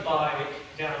the left you buy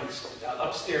down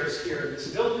upstairs here in this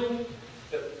building.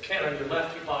 The can on your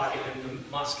left you buy in the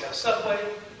Moscow subway.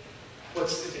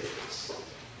 What's the difference?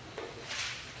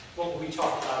 What will we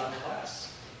talk about in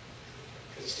class?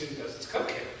 Because the student goes, it's Coke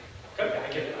can. Coke can, I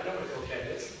get it, I know what a Coke can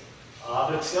is.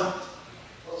 But it's not.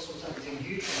 Also something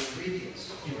huge in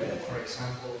ingredients. You read it. For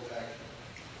example,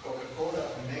 Coca-Cola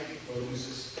from Mexico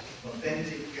uses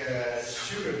authentic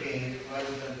sugar cane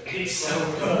rather than the It's so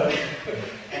good.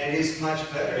 And it is much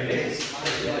better. It is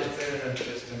much better than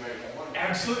just American one.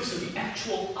 Absolutely. So the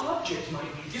actual object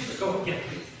might be different. Go again,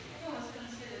 please. No, I was going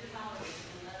to say the calories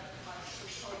and that much the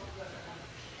salt and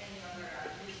any other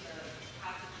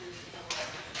packages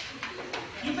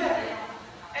or You bet.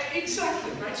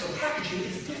 Exactly, right? So packaging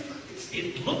is different.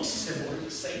 It looks similar,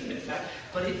 the same in fact,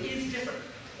 but it is different.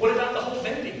 What about the whole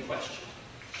vending question?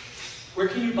 Where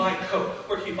can you buy Coke?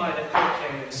 Where can you buy that Coke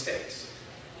can in the States?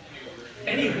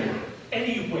 Anywhere,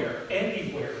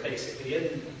 basically.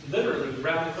 And literally,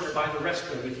 around the corner by the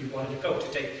restroom, if you wanted a Coke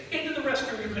to take into the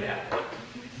restroom, you could have one.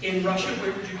 In Russia,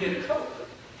 where would you get a Coke?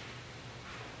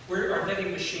 Where are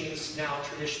vending machines now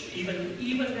traditionally?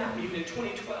 Even now, even in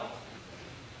 2012.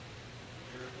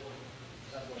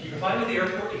 You can find them at the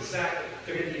airport, exactly.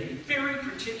 They're going to be in very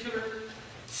particular,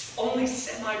 only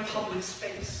semi-public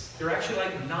space. They're actually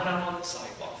like not out on the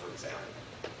sidewalk, for example.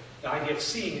 The idea of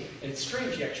seeing, and it's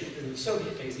strange actually, because in the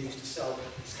Soviet days they used to sell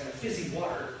this kind of fizzy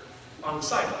water on the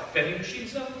sidewalk. Vending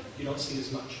machines though, you don't see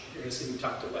as much. You're going to see them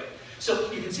tucked away.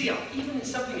 So you can see how even in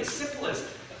something as simple as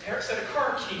a set of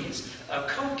car keys, a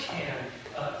Coke can,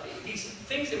 these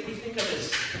things that we think of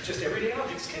as just everyday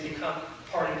objects can become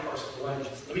part and parcel of the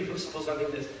languages. Let me suppose something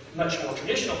that's much more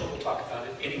traditional, but we'll talk about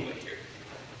it anyway here.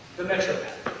 The metro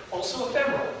map. Also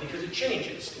ephemeral, because it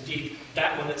changes. Indeed,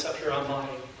 that one that's up here on my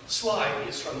slide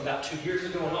is from about 2 years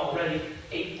ago, and already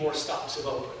 8 more stops have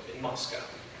opened in Moscow.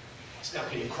 It's now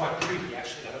getting quite creepy,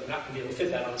 actually. I'm not going to be able to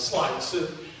fit that on the slide soon.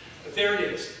 But there it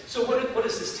is. So what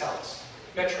does this tell us?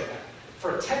 Metro map.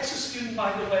 For a Texas student,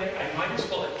 by the way, I might as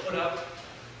well have put up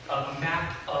a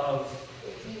map of...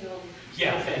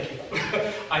 Yeah, thank you.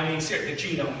 I mean,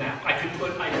 seriously, the genome map. I could have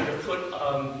put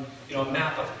a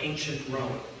map of ancient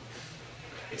Rome.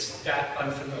 It's that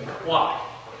unfamiliar. Why?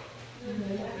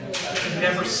 I've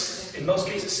never, in most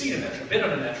cases, seen a metro, been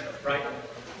on a metro, right?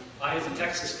 I, as a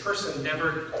Texas person,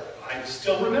 I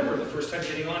still remember the first time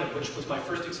getting on it, which was my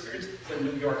first experience, the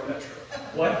New York Metro.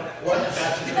 What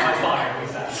baptism by fire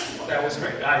was that? That was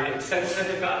great. Since then,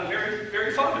 they've gotten very,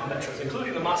 very fond of metros,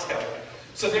 including the Moscow one.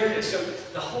 So there it is. So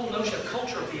the whole notion of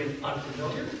culture of the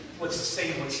unfamiliar, what's the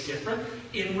same, what's different,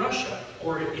 in Russia,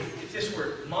 or if this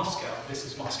were Moscow, this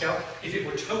is Moscow, if it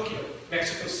were Tokyo,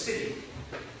 Mexico City,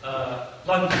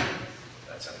 London,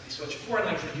 that's not so much a foreign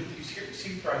language. You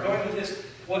see where I'm going with this?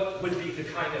 What would be the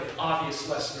kind of obvious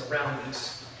lesson around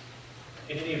this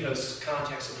in any of those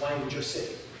contexts of language or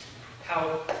city?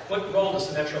 What role does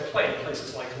the metro play in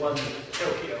places like London,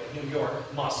 Tokyo, New York,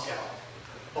 Moscow,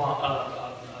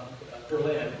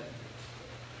 Berlin?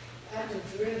 At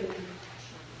Madrid,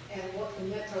 and what the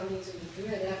metro means in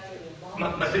Madrid after the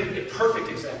bomb. A perfect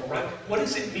example, right? What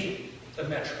does it mean, the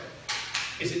metro?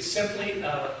 Is it simply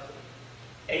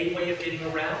a way of getting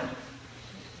around?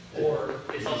 Or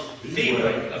is it the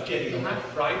way of getting around,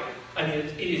 right? I mean,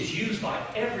 it is used by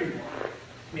everyone.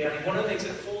 I mean, one of the things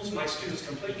that fools my students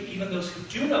completely, even those who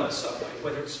do know the subway,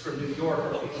 whether it's from New York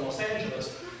or even Los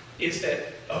Angeles, is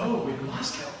that, oh, in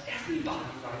Moscow, everybody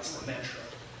rides the metro.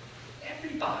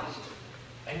 Everybody.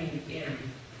 I mean,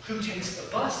 who takes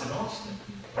the bus in Austin?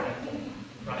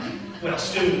 Right? Well,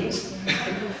 students.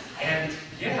 And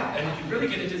yeah, and you really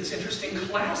get into this interesting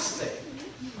class thing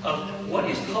of what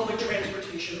is public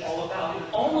transportation all about in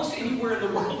almost anywhere in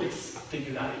the world except the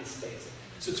United States.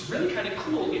 So it's really kind of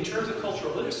cool in terms of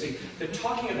cultural literacy that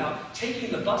talking about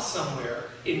taking the bus somewhere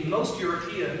in most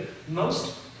European,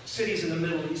 most cities in the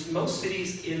Middle East, most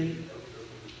cities in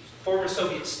former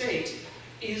Soviet states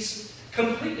is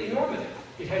completely normative.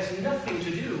 It has nothing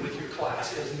to do with your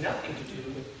class. It has nothing to do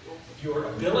with your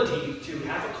ability to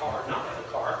have a car, not have a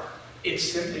car. It's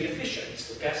simply efficient.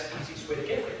 It's the best, easiest way to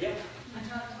get there. Yeah? I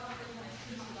talked with my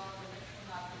students about the metro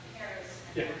map in Paris.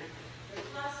 Yeah. The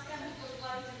class can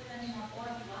apply depending on what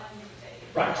line you take.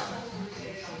 Right.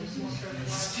 It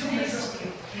still messes me.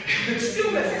 It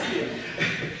still messes me.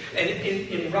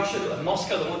 in Russia,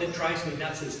 Moscow, the one that drives me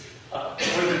nuts is what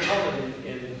do we call it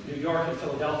in New York and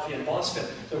Philadelphia and Boston?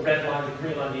 The red line, the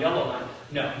green line, the yellow line.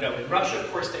 No. In Russia,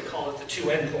 of course, they call it the two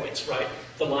endpoints, right?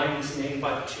 The line is named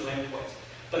by the two endpoints.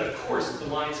 But of course, the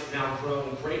lines have now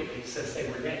grown greatly since they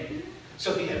were named.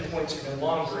 So the endpoints are no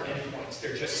longer endpoints,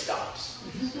 they're just stops.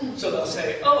 So they'll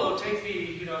say, oh, take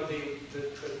the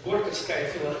Gorkovskaya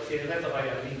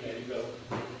Filarettovaya linia, you go,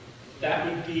 that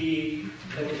would be,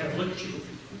 and they kind of look at you,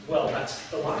 well, that's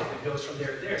the line that goes from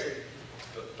there to there. I said,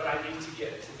 but I need to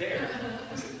get to there.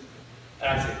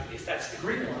 I said, yes, that's the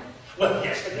green line. Well,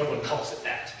 yes, but no one calls it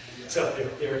that. So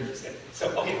there it is.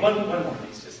 So, okay, one more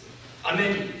piece. Just a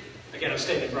menu. Again, I'm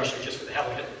staying in Russia just for the hell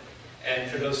of it.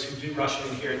 And for those who do Russian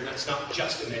in here, that's not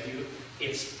just a menu,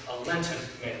 it's a Lenten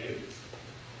menu.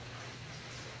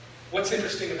 What's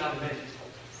interesting about a menu?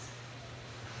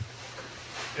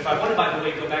 If I want to, by the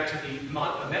way, go back to the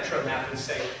metro map and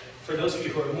say, for those of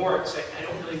you who are more, say, I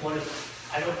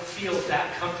don't feel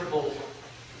that comfortable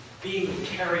being the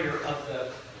carrier of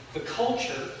the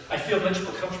culture. I feel much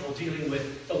more comfortable dealing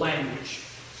with the language.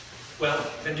 Well,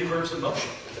 then do verbs of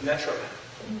motion with the metro map.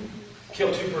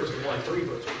 Kill two birds with one, three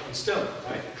birds with one stone,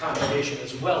 right? Combination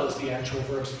as well as the actual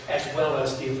verbs, as well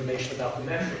as the information about the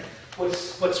memory. What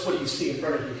do you see in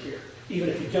front of you here? Even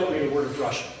if you don't read a word of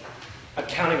Russian. I'm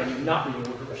counting on you not reading a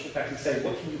word of Russian. In fact, you say,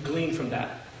 what can you glean from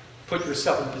that? Put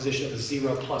yourself in the position of a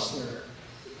 0+ learner.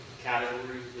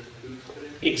 Categories that foods put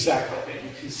in? Exactly. And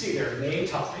you can see there are main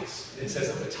topics. It says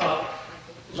at the top,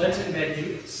 Lenten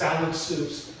menu, salad,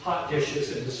 soups, hot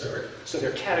dishes, and dessert. So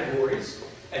they're categories.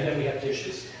 And then we have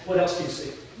dishes. What else do you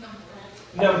see?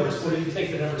 Numbers. What do you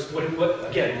think the numbers? What?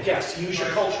 Again, guess. Use your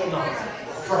cultural knowledge.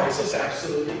 Prices,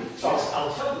 absolutely. So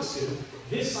I'll tell the student,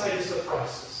 this side is the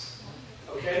prices.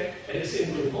 Okay? And it's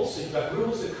in rubles. So you've got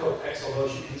rubles and kopecks, although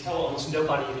as you can tell, almost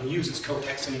nobody even uses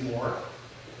kopecks anymore.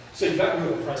 So you've got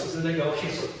ruble prices, and they go,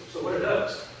 okay, so what are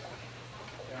those?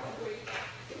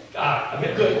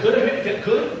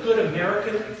 Good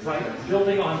American, right?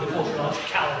 Building on the cultural knowledge,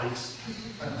 calories.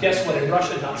 Guess what? In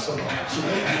Russia, not so much.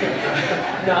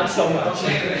 Not so much.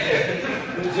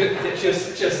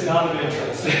 just not of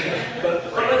interest.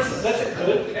 But that's a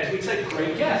good, as we say,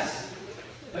 great guess.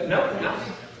 But no.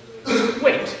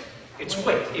 Weight. It's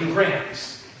weight in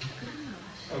grams.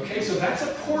 Okay, so that's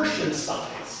a portion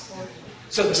size.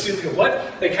 So the students go,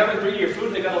 what? They come and bring you your food,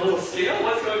 and they got a little scale?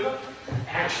 What's going on?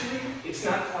 Actually, it's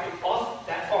not quite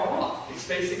that far off. It's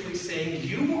basically saying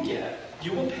you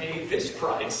will pay this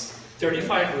price,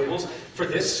 35 rubles, for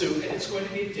this soup, and it's going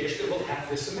to be a dish that will have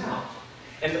this amount.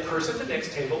 And the person at the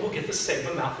next table will get the same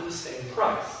amount for the same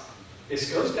price.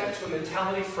 This goes back to a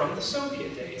mentality from the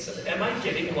Soviet days of, am I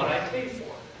getting what I pay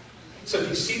for? So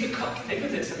you see the, think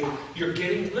of this, I mean, you're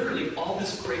getting literally all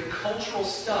this great cultural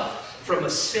stuff from a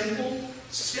simple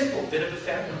bit of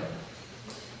ephemera.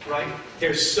 Right?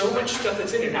 There's so much stuff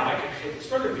that's in it. Now, I can take this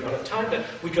further. We don't have time, but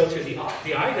we go through the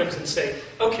items and say,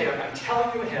 okay, I'm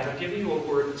telling you ahead, I'm giving you a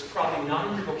word that's probably not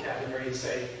in your vocabulary in,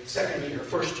 say, second year or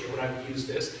first year when I would use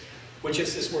this, which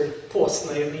is this word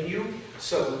postное menu.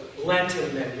 So,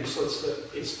 Lenten menu, so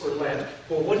it's for Lent.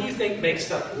 Well, what do you think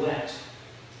makes up Lent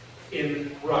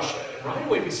in Russia? And right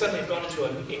away, we suddenly have gone into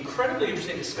an incredibly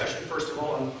interesting discussion, first of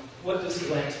all, on what does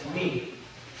Lent mean?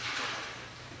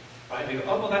 Right? We go,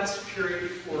 oh, well, that's a period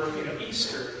for,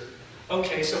 Easter.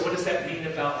 Okay, so what does that mean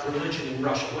about religion in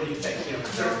Russia? What do you think?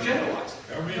 Sort of generalized.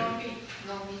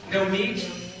 No meat.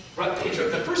 Right.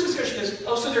 The first discussion is,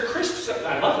 oh, so they're Christian.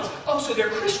 I love this. Oh, so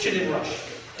they're Christian in Russia.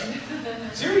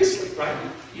 Seriously, right?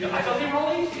 I thought they were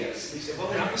all atheists. We say, well,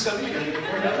 we're not Soviet Union.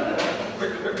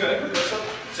 We're good.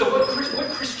 So what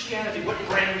Christianity, what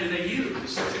brand do they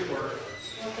use, as it were?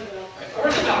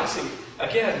 Orthodoxy.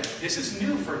 Again, this is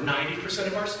new for 90%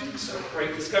 of our students, so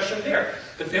great discussion there.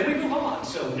 But then we move on.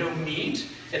 So no meat,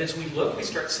 and as we look, we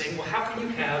start saying, well, how can you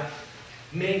have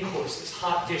main courses,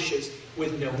 hot dishes,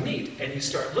 with no meat? And you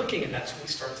start looking, and that's when we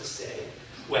start to say,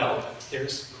 well,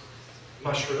 there's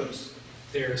mushrooms,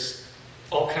 there's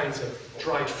all kinds of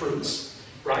dried fruits,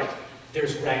 right?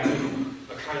 There's ragu,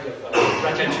 a kind of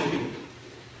ratatouille.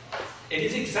 It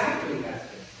is exactly that.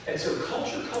 And so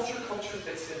culture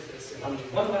fits into this. And I'll do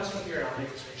one last one here, and I'll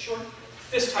make this very short.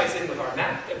 This ties in with our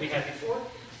map that we had before.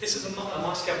 This is a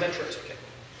Moscow metro ticket.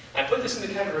 I put this in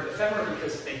the category of ephemera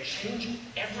because they change it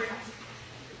every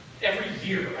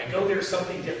year. I go there,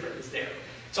 something different is there.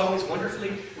 It's always one of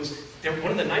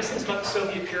the nice things about the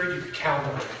Soviet period, you could count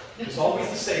on it. It was always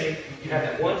the same. You had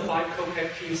that 1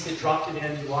 5-kopeck piece, they dropped it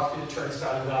in, you walked through the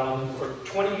turnstile, you got on. For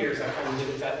 20 years, I kind of did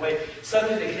it that way.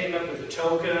 Suddenly they came up with a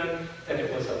token, then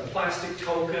it was a plastic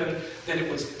token, then it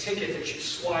was a ticket that you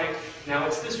swipe. Now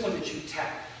it's this one that you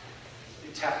tap.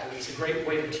 tapping. It's a great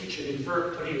way to teach it. In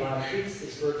verb prilažis,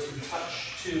 this verb to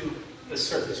touch to the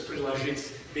surface.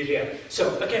 Prilažis bilje.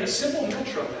 So again, a simple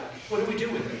metro map. What do we do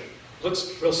with it?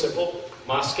 Looks real simple.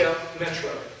 Moscow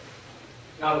Metro.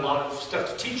 Not a lot of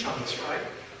stuff to teach on this, right?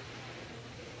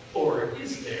 Or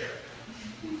is there?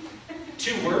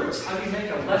 2 words? How do you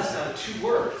make a lesson out of 2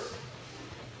 words?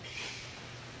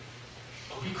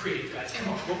 Oh, be creative, guys.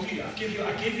 Come on. What do you got? I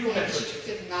give you a metro tip.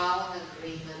 Adjective, noun,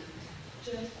 agreement.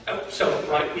 Oh, so,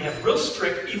 right, we have real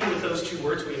strict, even with those 2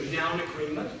 words, we have noun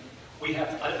agreement. We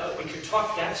have, we could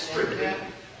talk that strictly.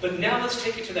 But now let's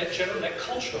take it to that general, that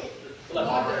cultural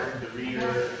level. The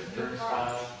reader, verb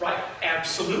style. Right,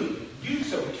 absolutely.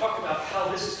 So we talked about how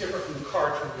this is different from the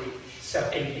card from the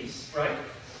 80s, right?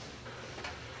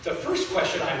 The first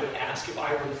question I would ask if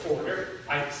I were a foreigner,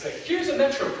 I'd say, here's a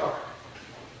Metro card.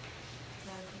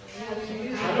 How do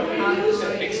we use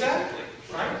it? Exactly,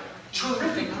 right?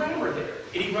 Terrific grammar there.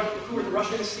 Who are the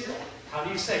Russians here? How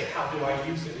do you say, how do I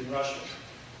use it in Russian?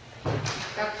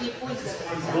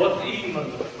 Вот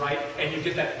именно, right? And you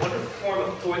get that wonderful form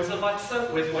of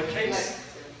пользоваться with what case?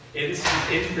 It's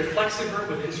reflexive verb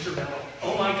with instrumental.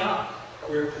 Oh my God,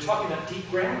 we're talking about deep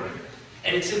grammar here.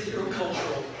 And it's a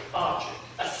cultural object,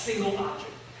 a single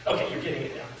object. Okay, you're getting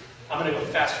it now. I'm going to go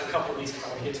faster a couple of these because I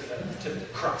want to get to the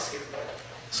crux here.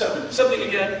 So, something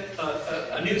again,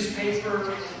 a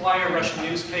newspaper. Why are Russian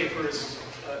newspapers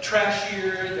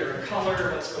trashier? They're in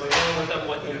color. What's going on with them?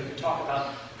 What, you can talk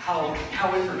about how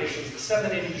information is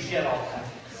disseminated. You get all that.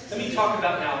 Let me talk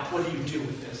about now what do you do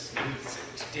with this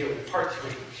to deal with part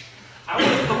 3. I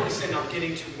want to focus in on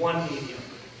getting to one medium,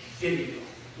 video,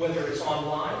 whether it's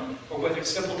online or whether it's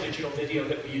simple digital video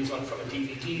that we use from a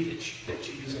DVD that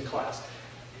you use in class.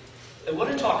 And what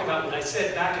I talk about when I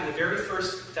said back in that very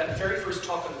first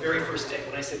talk on the very first day,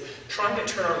 when I said trying to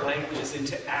turn our languages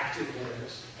into active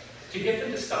learners, to get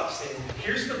them to stop saying,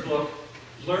 here's the book,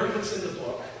 learn what's in the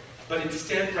book, but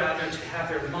instead rather to have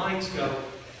their minds go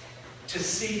to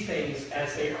see things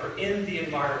as they are in the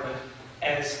environment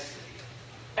as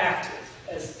active,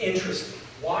 as interesting.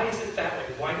 Why is it that way?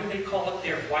 Why do they call it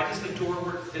there? Why does the door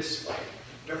work this way?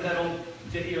 Remember that old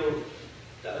video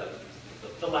of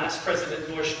the last President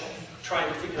Bush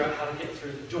trying to figure out how to get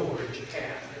through the door in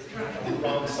Japan? On the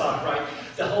wrong side, right?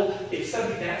 It's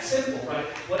something that simple, right?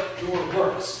 What door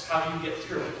works? How do you get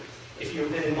through it? If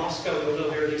you've been in Moscow, you'll know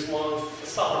there are these long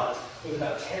facades with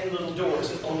about 10 little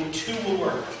doors, and only 2 will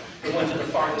work. The one to the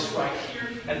farthest right here,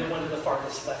 and the one to the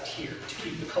farthest left here, to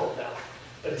keep the cold out.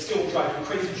 But it still will drive you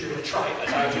crazy if you're going to try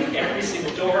every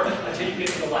single door until you get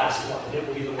to the last one, and it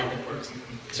will be the one that works.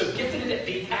 So get them to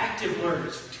be active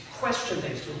learners, to question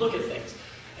things, to look at things.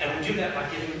 And we do that by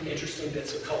giving them interesting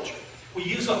bits of culture. We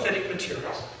use authentic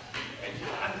materials. And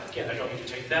again, I don't need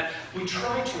to take that. We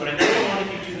try to, and I know a lot of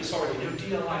you do this already.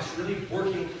 DLI is really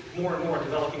working more and more on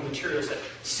developing materials that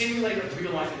simulate a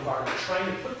real-life environment, trying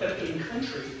to put them in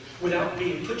country without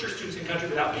being, put your students in country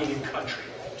without being in country,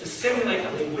 to simulate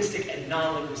a linguistic and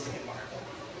non-linguistic environment.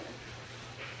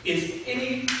 Is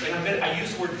any, and I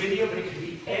use the word video, but it could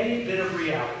be any bit of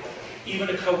reality, even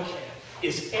a Coke can.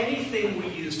 Is anything we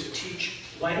use to teach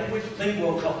language,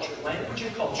 linguoculture, language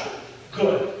and culture,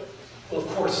 good? Well, of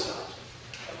course not.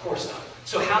 Of course not.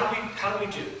 So how do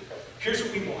we do? Here's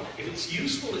what we want. If it's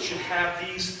useful, it should have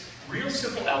these real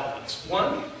simple elements.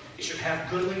 One, it should have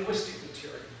good linguistic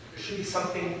material. There should be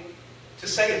something to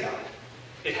say about it.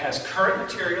 It has current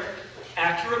material,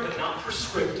 accurate but not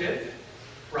prescriptive,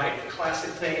 right? The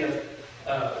classic thing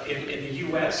of in the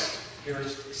U.S., you're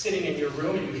sitting in your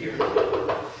room and you hear,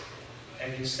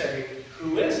 and you say,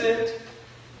 "Who is it?"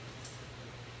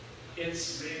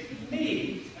 It's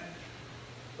me,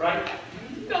 right?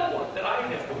 No one that I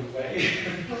know anyway.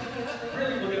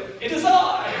 Really look at it is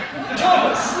I,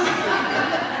 Thomas.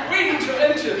 We need to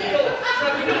enter the building.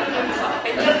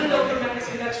 And then the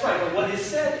magazine, that's right. But what is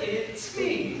said, it's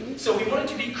me. So we want it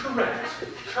to be correct.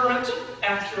 Current,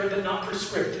 accurate, but not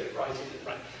prescriptive, right?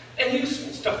 And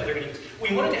useful stuff that they're going to use.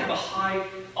 We wanted to have a high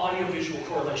audio-visual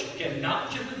correlation. Again, not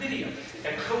just the video.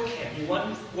 That Coke can. You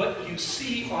want what you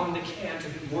see on the can to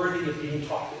be worthy of being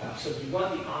talked about. So you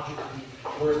want the object to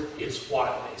be worth its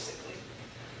while, basically.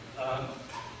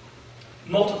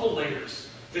 Multiple layers.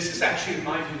 This is actually, in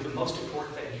my view, the most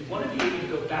important thing. You want to be able to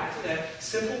go back to that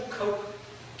simple Coke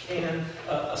can,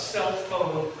 a cell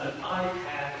phone, an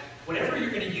iPad, whatever you're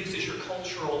going to use as your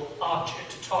cultural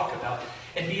object to talk about,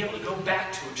 and be able to go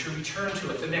back to it, to return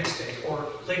to it the next day or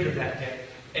later that day,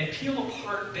 and peel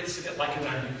apart bits of it like an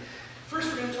onion. First,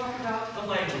 we're going to talk about the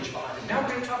language behind it. Now we're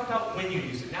going to talk about when you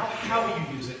use it. Now how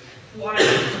you use it. Why you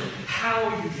use it. How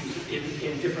you use it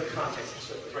in different contexts and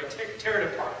so forth, right? Tear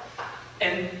it apart.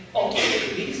 And ultimately,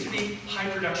 it needs to be high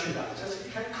production values. It has to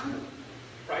be kind of cool,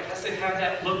 right? It has to have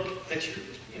that look that you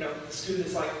know, the student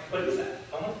is like, what is that?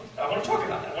 I want to talk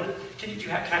about that. Can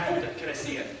I hold it? Can I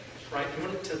see it? Right? You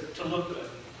want it to look good.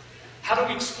 How do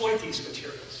we exploit these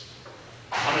materials?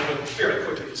 I'm going to go fairly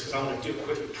quickly just because I want to do a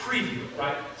quick preview,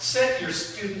 right? Set your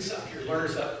students up, your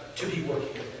learners up to be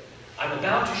working with it. I'm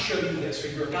about to show you this, or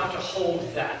you're about to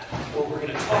hold that, or we're going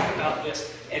to talk about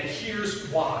this, and here's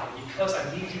why. Because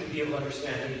I need you to be able to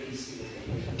understand A, B, C,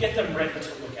 and D. Get them ready to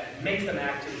look at it. Make them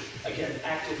active, again,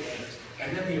 active learners.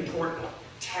 And then the important one,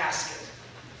 task it.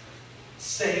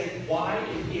 Say why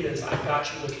it is I've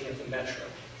got you looking at the metro.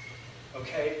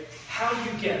 Okay? How do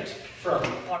you get from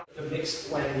the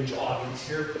mixed language audience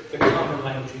here, the common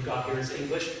language we've got here is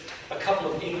English, a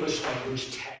couple of English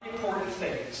language important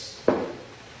things.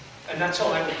 And that's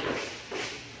all I would do.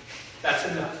 That's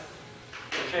enough.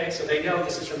 Okay, so they know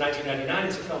this is from 1999,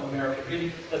 it's a film American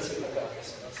Beauty. Let's see what about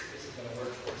this. Let's see if this is going to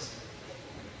work for us.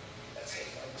 That's it.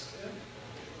 That looks good.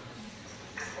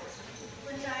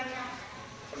 What's our task?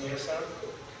 From the other side?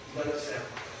 Let it sound.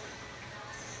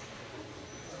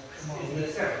 Isn't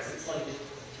it sound? It's like,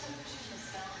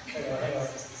 hang on.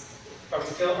 Are we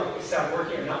sound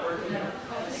working or not working? No.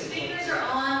 The speakers are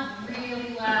on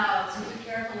really loud, so be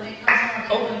careful when it comes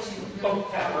on. Oh,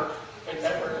 that worked. Wait,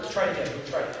 that worked. Let's try it again. Let's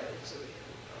try it again.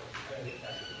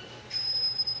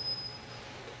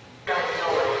 Now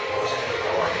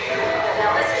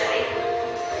listen to me.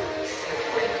 This is an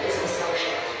important business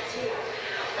social.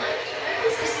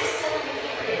 Business is selling an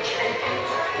image, and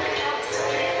part of my job is to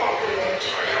get that image.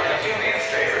 Now do me a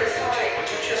favor. Would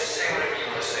you just say whatever you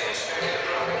want to say and spare me the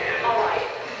propaganda? All right.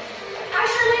 Hi,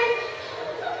 Shirley.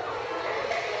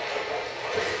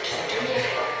 Just do me a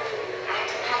favor.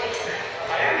 Act happy tonight.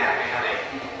 I am happy, honey.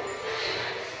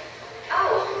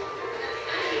 Oh.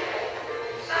 Honey.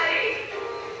 Honey.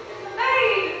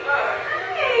 Honey.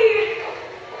 Honey.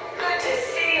 Good to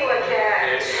see you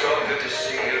again. It's so good to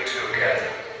see you too, Garza.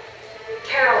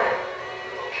 Carolyn.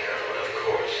 Carolyn, of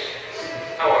course.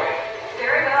 How are you?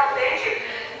 Very well, thank you.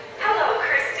 Hello,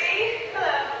 Christy.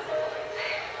 Hello.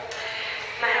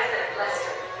 My husband,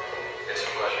 Lester. It's a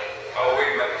pleasure. Oh, we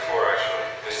met before, actually.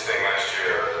 This thing last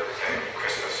year,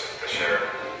 Christmas at the Sheraton.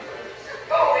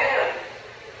 Oh, yeah.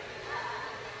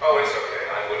 Oh, it's okay.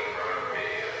 I wouldn't remember me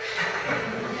either.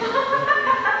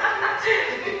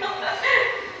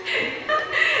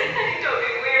 Don't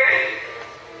be weird.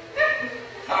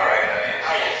 All right, honey.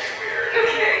 I won't be weird.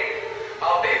 Okay.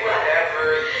 I'll be whatever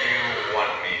you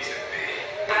want me to be.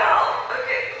 Well,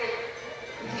 okay.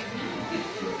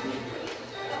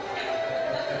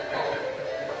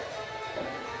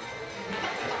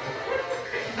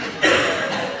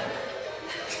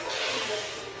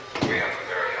 We have a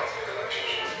very healthy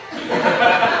relationship.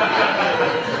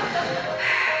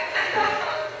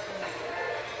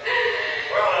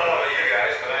 Well, I don't know about you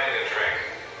guys, but I need a drink.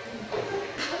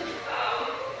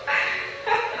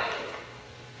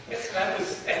 Yes, that was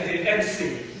and C.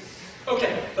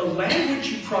 Okay, the language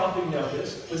you probably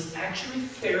noticed was actually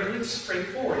fairly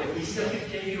straightforward. If we simply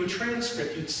gave you a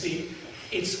transcript, you'd see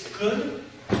it's good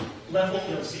level,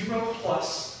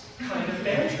 0+ kind of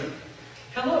banter.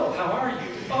 Hello, how are you?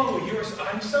 Oh,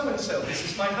 I'm so-and-so. This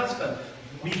is my husband.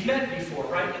 We've met before,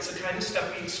 right? It's the kind of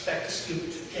stuff we expect a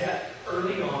student to get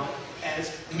early on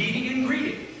as meeting and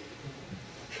greeting.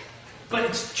 But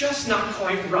it's just not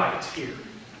quite right here.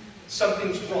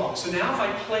 Something's wrong. So now if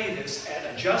I play this and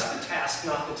adjust the task,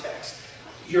 not the text,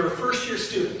 you're first-year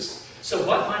students. So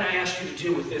what might I ask you to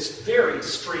do with this very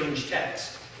strange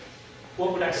text?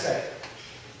 What would I say?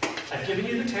 I've given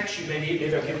you the text you may need.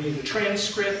 Maybe I've given you the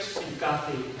transcript. So you've got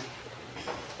the,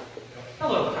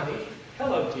 hello, honey.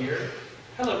 Hello, dear.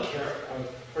 Hello, Kara.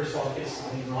 First of all, it's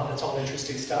Rod. That's all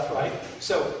interesting stuff, right?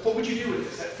 So what would you do with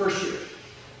this at first year?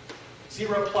 0+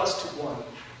 to 1.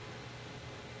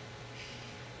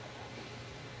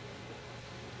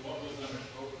 What was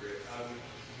inappropriate?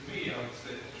 To me, I would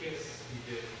say the kiss he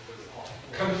did was awful.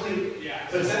 Completely. Yeah.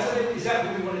 But is that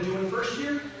what we want to do in first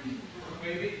year?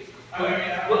 Maybe.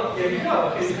 Well, there you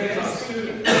go. It depends on the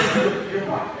student. You're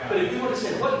right. But if you want to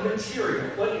say what material,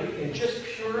 what in just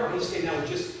pure, I'm going to say now,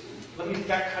 just let me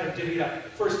that kind of divvy it up.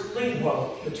 First,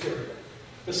 lingual material,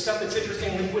 the stuff that's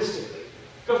interesting linguistically.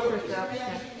 Go for it. Yeah,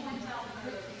 you point out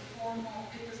the formal,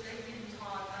 because they've been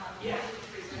taught how Yeah. to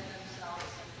present themselves.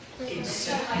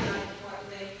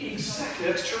 Exactly. Exactly.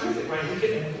 That's terrific, right? We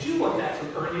do want that from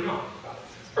early on.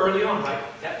 Early on, right?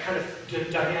 That kind of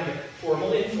dynamic,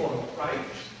 formal, informal, right?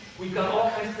 We've got all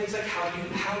kinds of things like how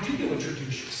do you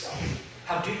introduce yourself?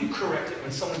 How do you correct it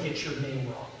when someone gets your name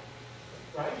wrong?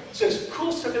 Right? So it's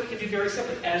cool stuff that we can do very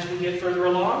simply. As we get further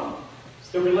along,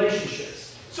 the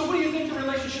relationships. So what do you think the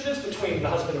relationship is between the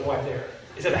husband and wife there?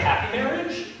 Is it a happy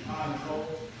marriage?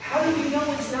 How do we know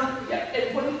it's not? Yeah,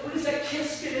 and what does that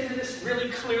kiss get into this really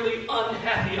clearly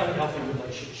unhappy, unhealthy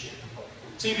relationship?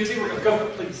 So you can see we're going to go,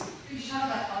 please. You talk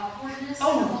about awkwardness.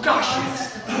 Oh gosh,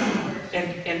 yes.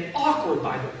 And awkward,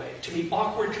 by the way. To me,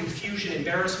 awkward, confusion,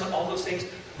 embarrassment, all those things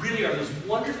really are those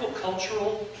wonderful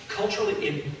culturally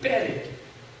embedded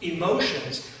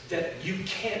emotions that you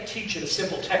can't teach in a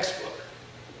simple textbook,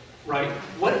 right?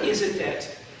 What is it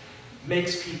that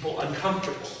makes people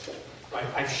uncomfortable, right?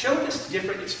 I've shown this to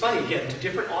different, it's funny again, to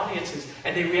different audiences,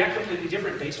 and they react completely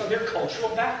different based on their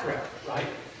cultural background, right?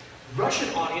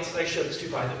 Russian audience that I showed this to,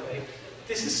 by the way,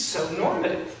 this is so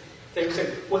normative. They would say,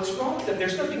 what's wrong with them?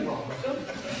 There's nothing wrong with them.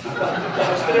 The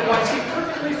husband and wife seem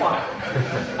perfectly fine.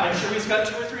 I'm sure he's got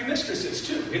 2 or 3 mistresses,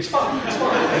 too. It's fine. It's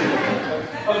fine.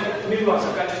 Okay, let me move on. So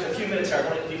I've got just a few minutes here. I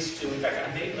want at least 2. In fact,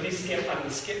 I'm going to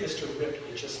skip Mr.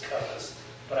 Ripley just because.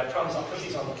 But I promise I'll put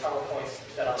these on the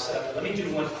PowerPoint that I'll set up. But let me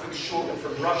do one quick short one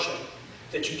from Russian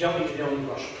that you don't need to know in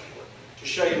Russian to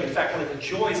show you, in fact, one of the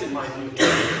joys, in my view,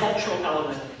 the cultural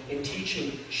element in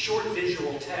teaching short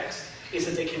visual text is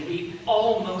that they can be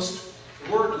almost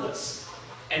wordless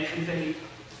and convey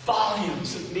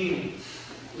volumes of meaning,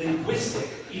 linguistic,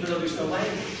 even though there's no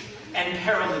language, and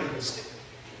paralinguistic,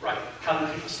 right? How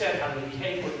do people stand, how do they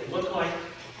behave, what they look like,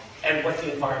 and what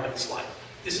the environment is like.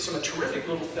 This is from a terrific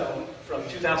little film from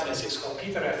 2006 called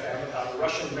Peter FM about a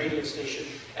Russian radio station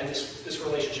and this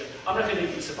relationship. I'm not going to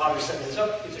need to bother setting this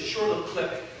up. It's a short little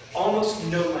clip, almost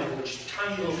no language,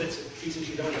 tiny little bits of pieces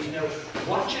you don't need to know.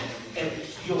 Watch it, and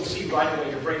you'll see right away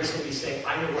your brain is going to be saying,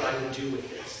 I know what I would do with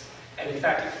this. And in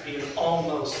fact, it could be in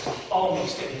almost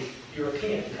any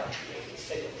European country. Let's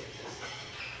take a look at this.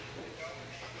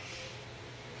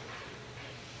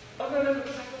 Oh, no, go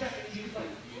back. You play.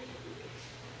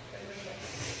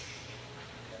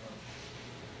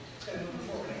 It's going to move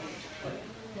forward.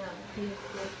 No, he's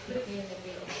in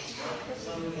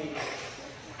the middle.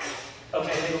 Okay,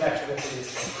 let me go back to Ripley.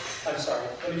 I'm sorry.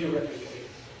 Let me do Ripley for you.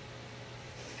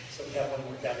 So we have one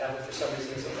more. That one for some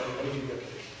reason isn't running. Let me do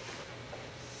Ripley.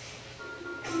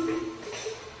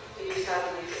 Do you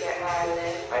suddenly forget where I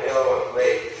live? I know I'm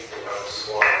late. I'm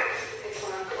swamped. It's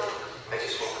 1 o'clock. I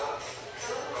just woke up.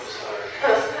 I'm sorry. I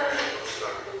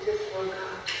just woke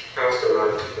up. I was still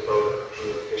running to the boat we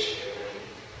were fishing in, and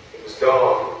it was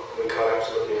dawn. We caught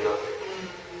absolutely nothing.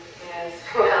 Yes.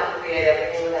 Well, we ate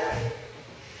everything without you.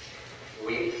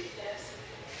 We? Yes.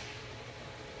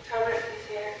 Robert is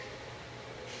here.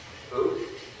 Who?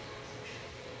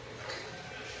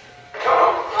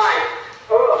 Oh, hi.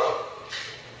 Oh.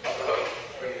 Hello.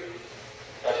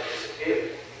 How'd you disappear?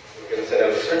 We were going to set out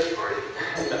a search party.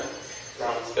 No,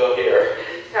 I'm still here.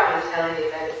 Tom was telling me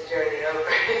that it's journey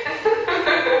over.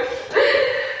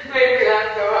 Made me laugh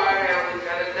so hard I almost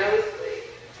got a nosebleed.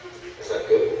 Is that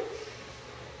good?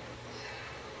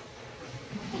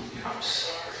 I'm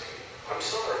sorry. I'm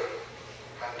sorry.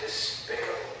 I'm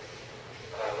despicable.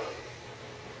 But I love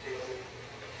you.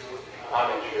 I'm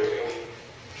intriguing.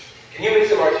 Can you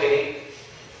mix a martini?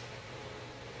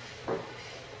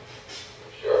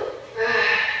 Sure.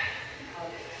 I'll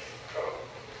do it. Oh.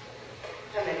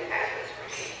 I'll make it fabulous for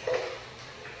you.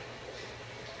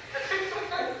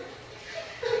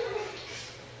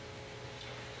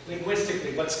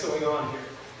 Linguistically, what's going on here?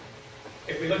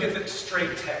 If we look at the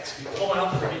straight text, we pull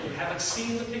out from it, you haven't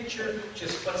seen the picture,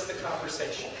 just what's the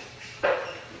conversation?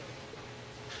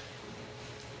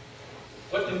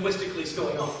 What linguistically is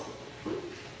going on?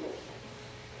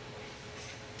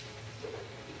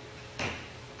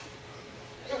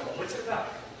 What's it about?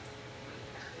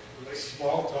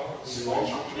 Small talk. Small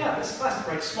talk. Yeah, this is classic,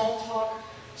 right? Small talk.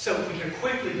 So we can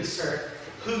quickly discern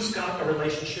who's got a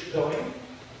relationship going.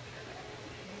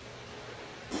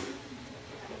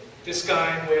 This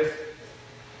guy with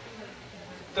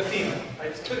the female.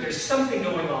 Right? It's clear there's something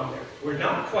going on there. We're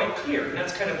not quite clear, and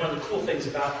that's kind of one of the cool things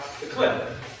about the clip.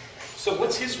 So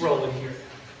what's his role in here?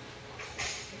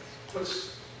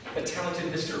 What's the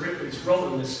talented Mr. Ripley's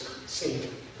role in this scene?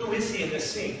 Who is he in this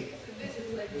scene?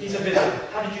 He's a visitor.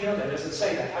 How did you know that? It doesn't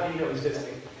say that. How do you know he's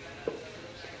visiting?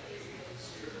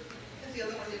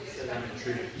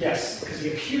 Yes, because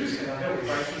he appears kind of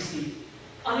nowhere, right? He's the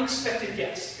unexpected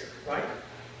guest here, right?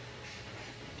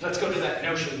 Let's go to that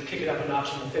notion, kick it up a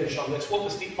notch, and we'll finish on this. What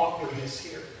was the awkwardness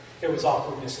here? There was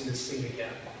awkwardness in this scene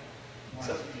again.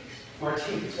 So,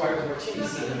 Martinez. Why was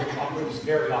Martinez scene awkward? It was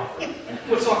very awkward.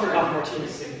 What's awkward about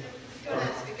Martinez scene? Don't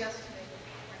ask a guest to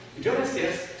make You don't ask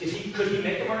yes. Could he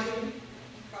make a martini?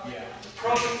 Yeah.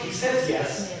 Probably. He says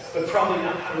yes, but probably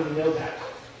not. How do we know that?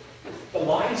 The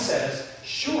line says,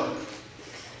 sure.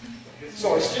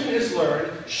 So our student has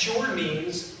learned sure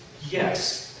means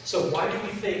yes. So why do we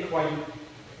think, why you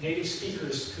native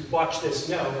speakers who watch this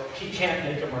know he can't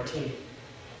make a martini?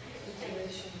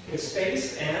 His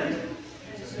space and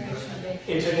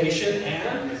intonation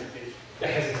and the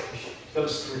hesitation.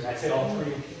 Those three, I'd say all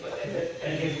three.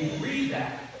 And again, we read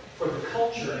that for the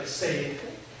culture as saying,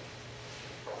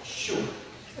 sure,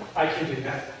 I can do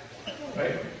that.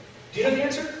 Right? Do you know the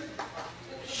answer?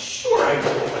 Sure I do.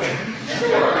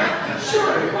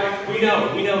 Sure. Right?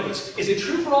 We know this. Is it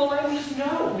true for all languages?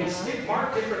 No. It's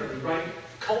marked differently, right?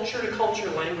 Culture to culture,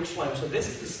 language to language. So this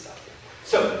is the stuff.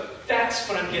 So that's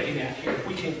what I'm getting at here. If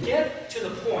we can get to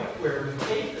the point where we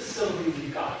take the syllabary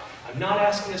we've got, I'm not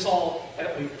asking us all,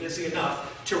 that we're busy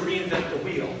enough, to reinvent the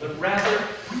wheel, but rather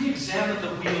re-examine the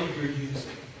wheel you're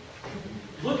using.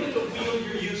 Look at the wheel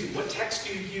you're using. What text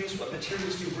do you use? What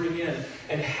materials do you bring in?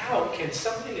 And how can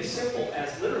something as simple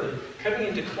as literally coming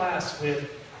into class with,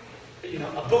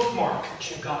 a bookmark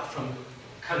that you got from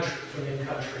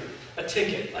in-country, a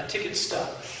ticket stub,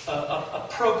 a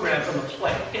program from a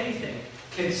play, anything,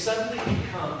 can suddenly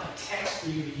become a text for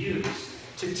you to use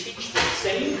to teach the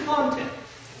same content.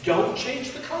 Don't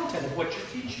change the content of what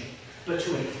you're teaching, but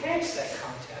to enhance that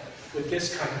content with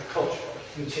this kind of cultural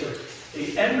material.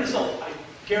 The end result, I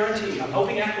guarantee you, I'm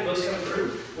hoping Aquilus come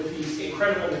through with these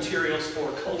incredible materials for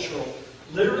cultural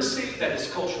literacy, that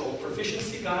is cultural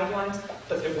proficiency guidelines,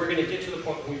 but that we're going to get to the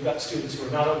point where we've got students who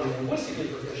are not only linguistically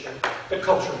proficient, but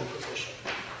culturally proficient.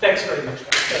 Thanks very much,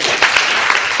 guys.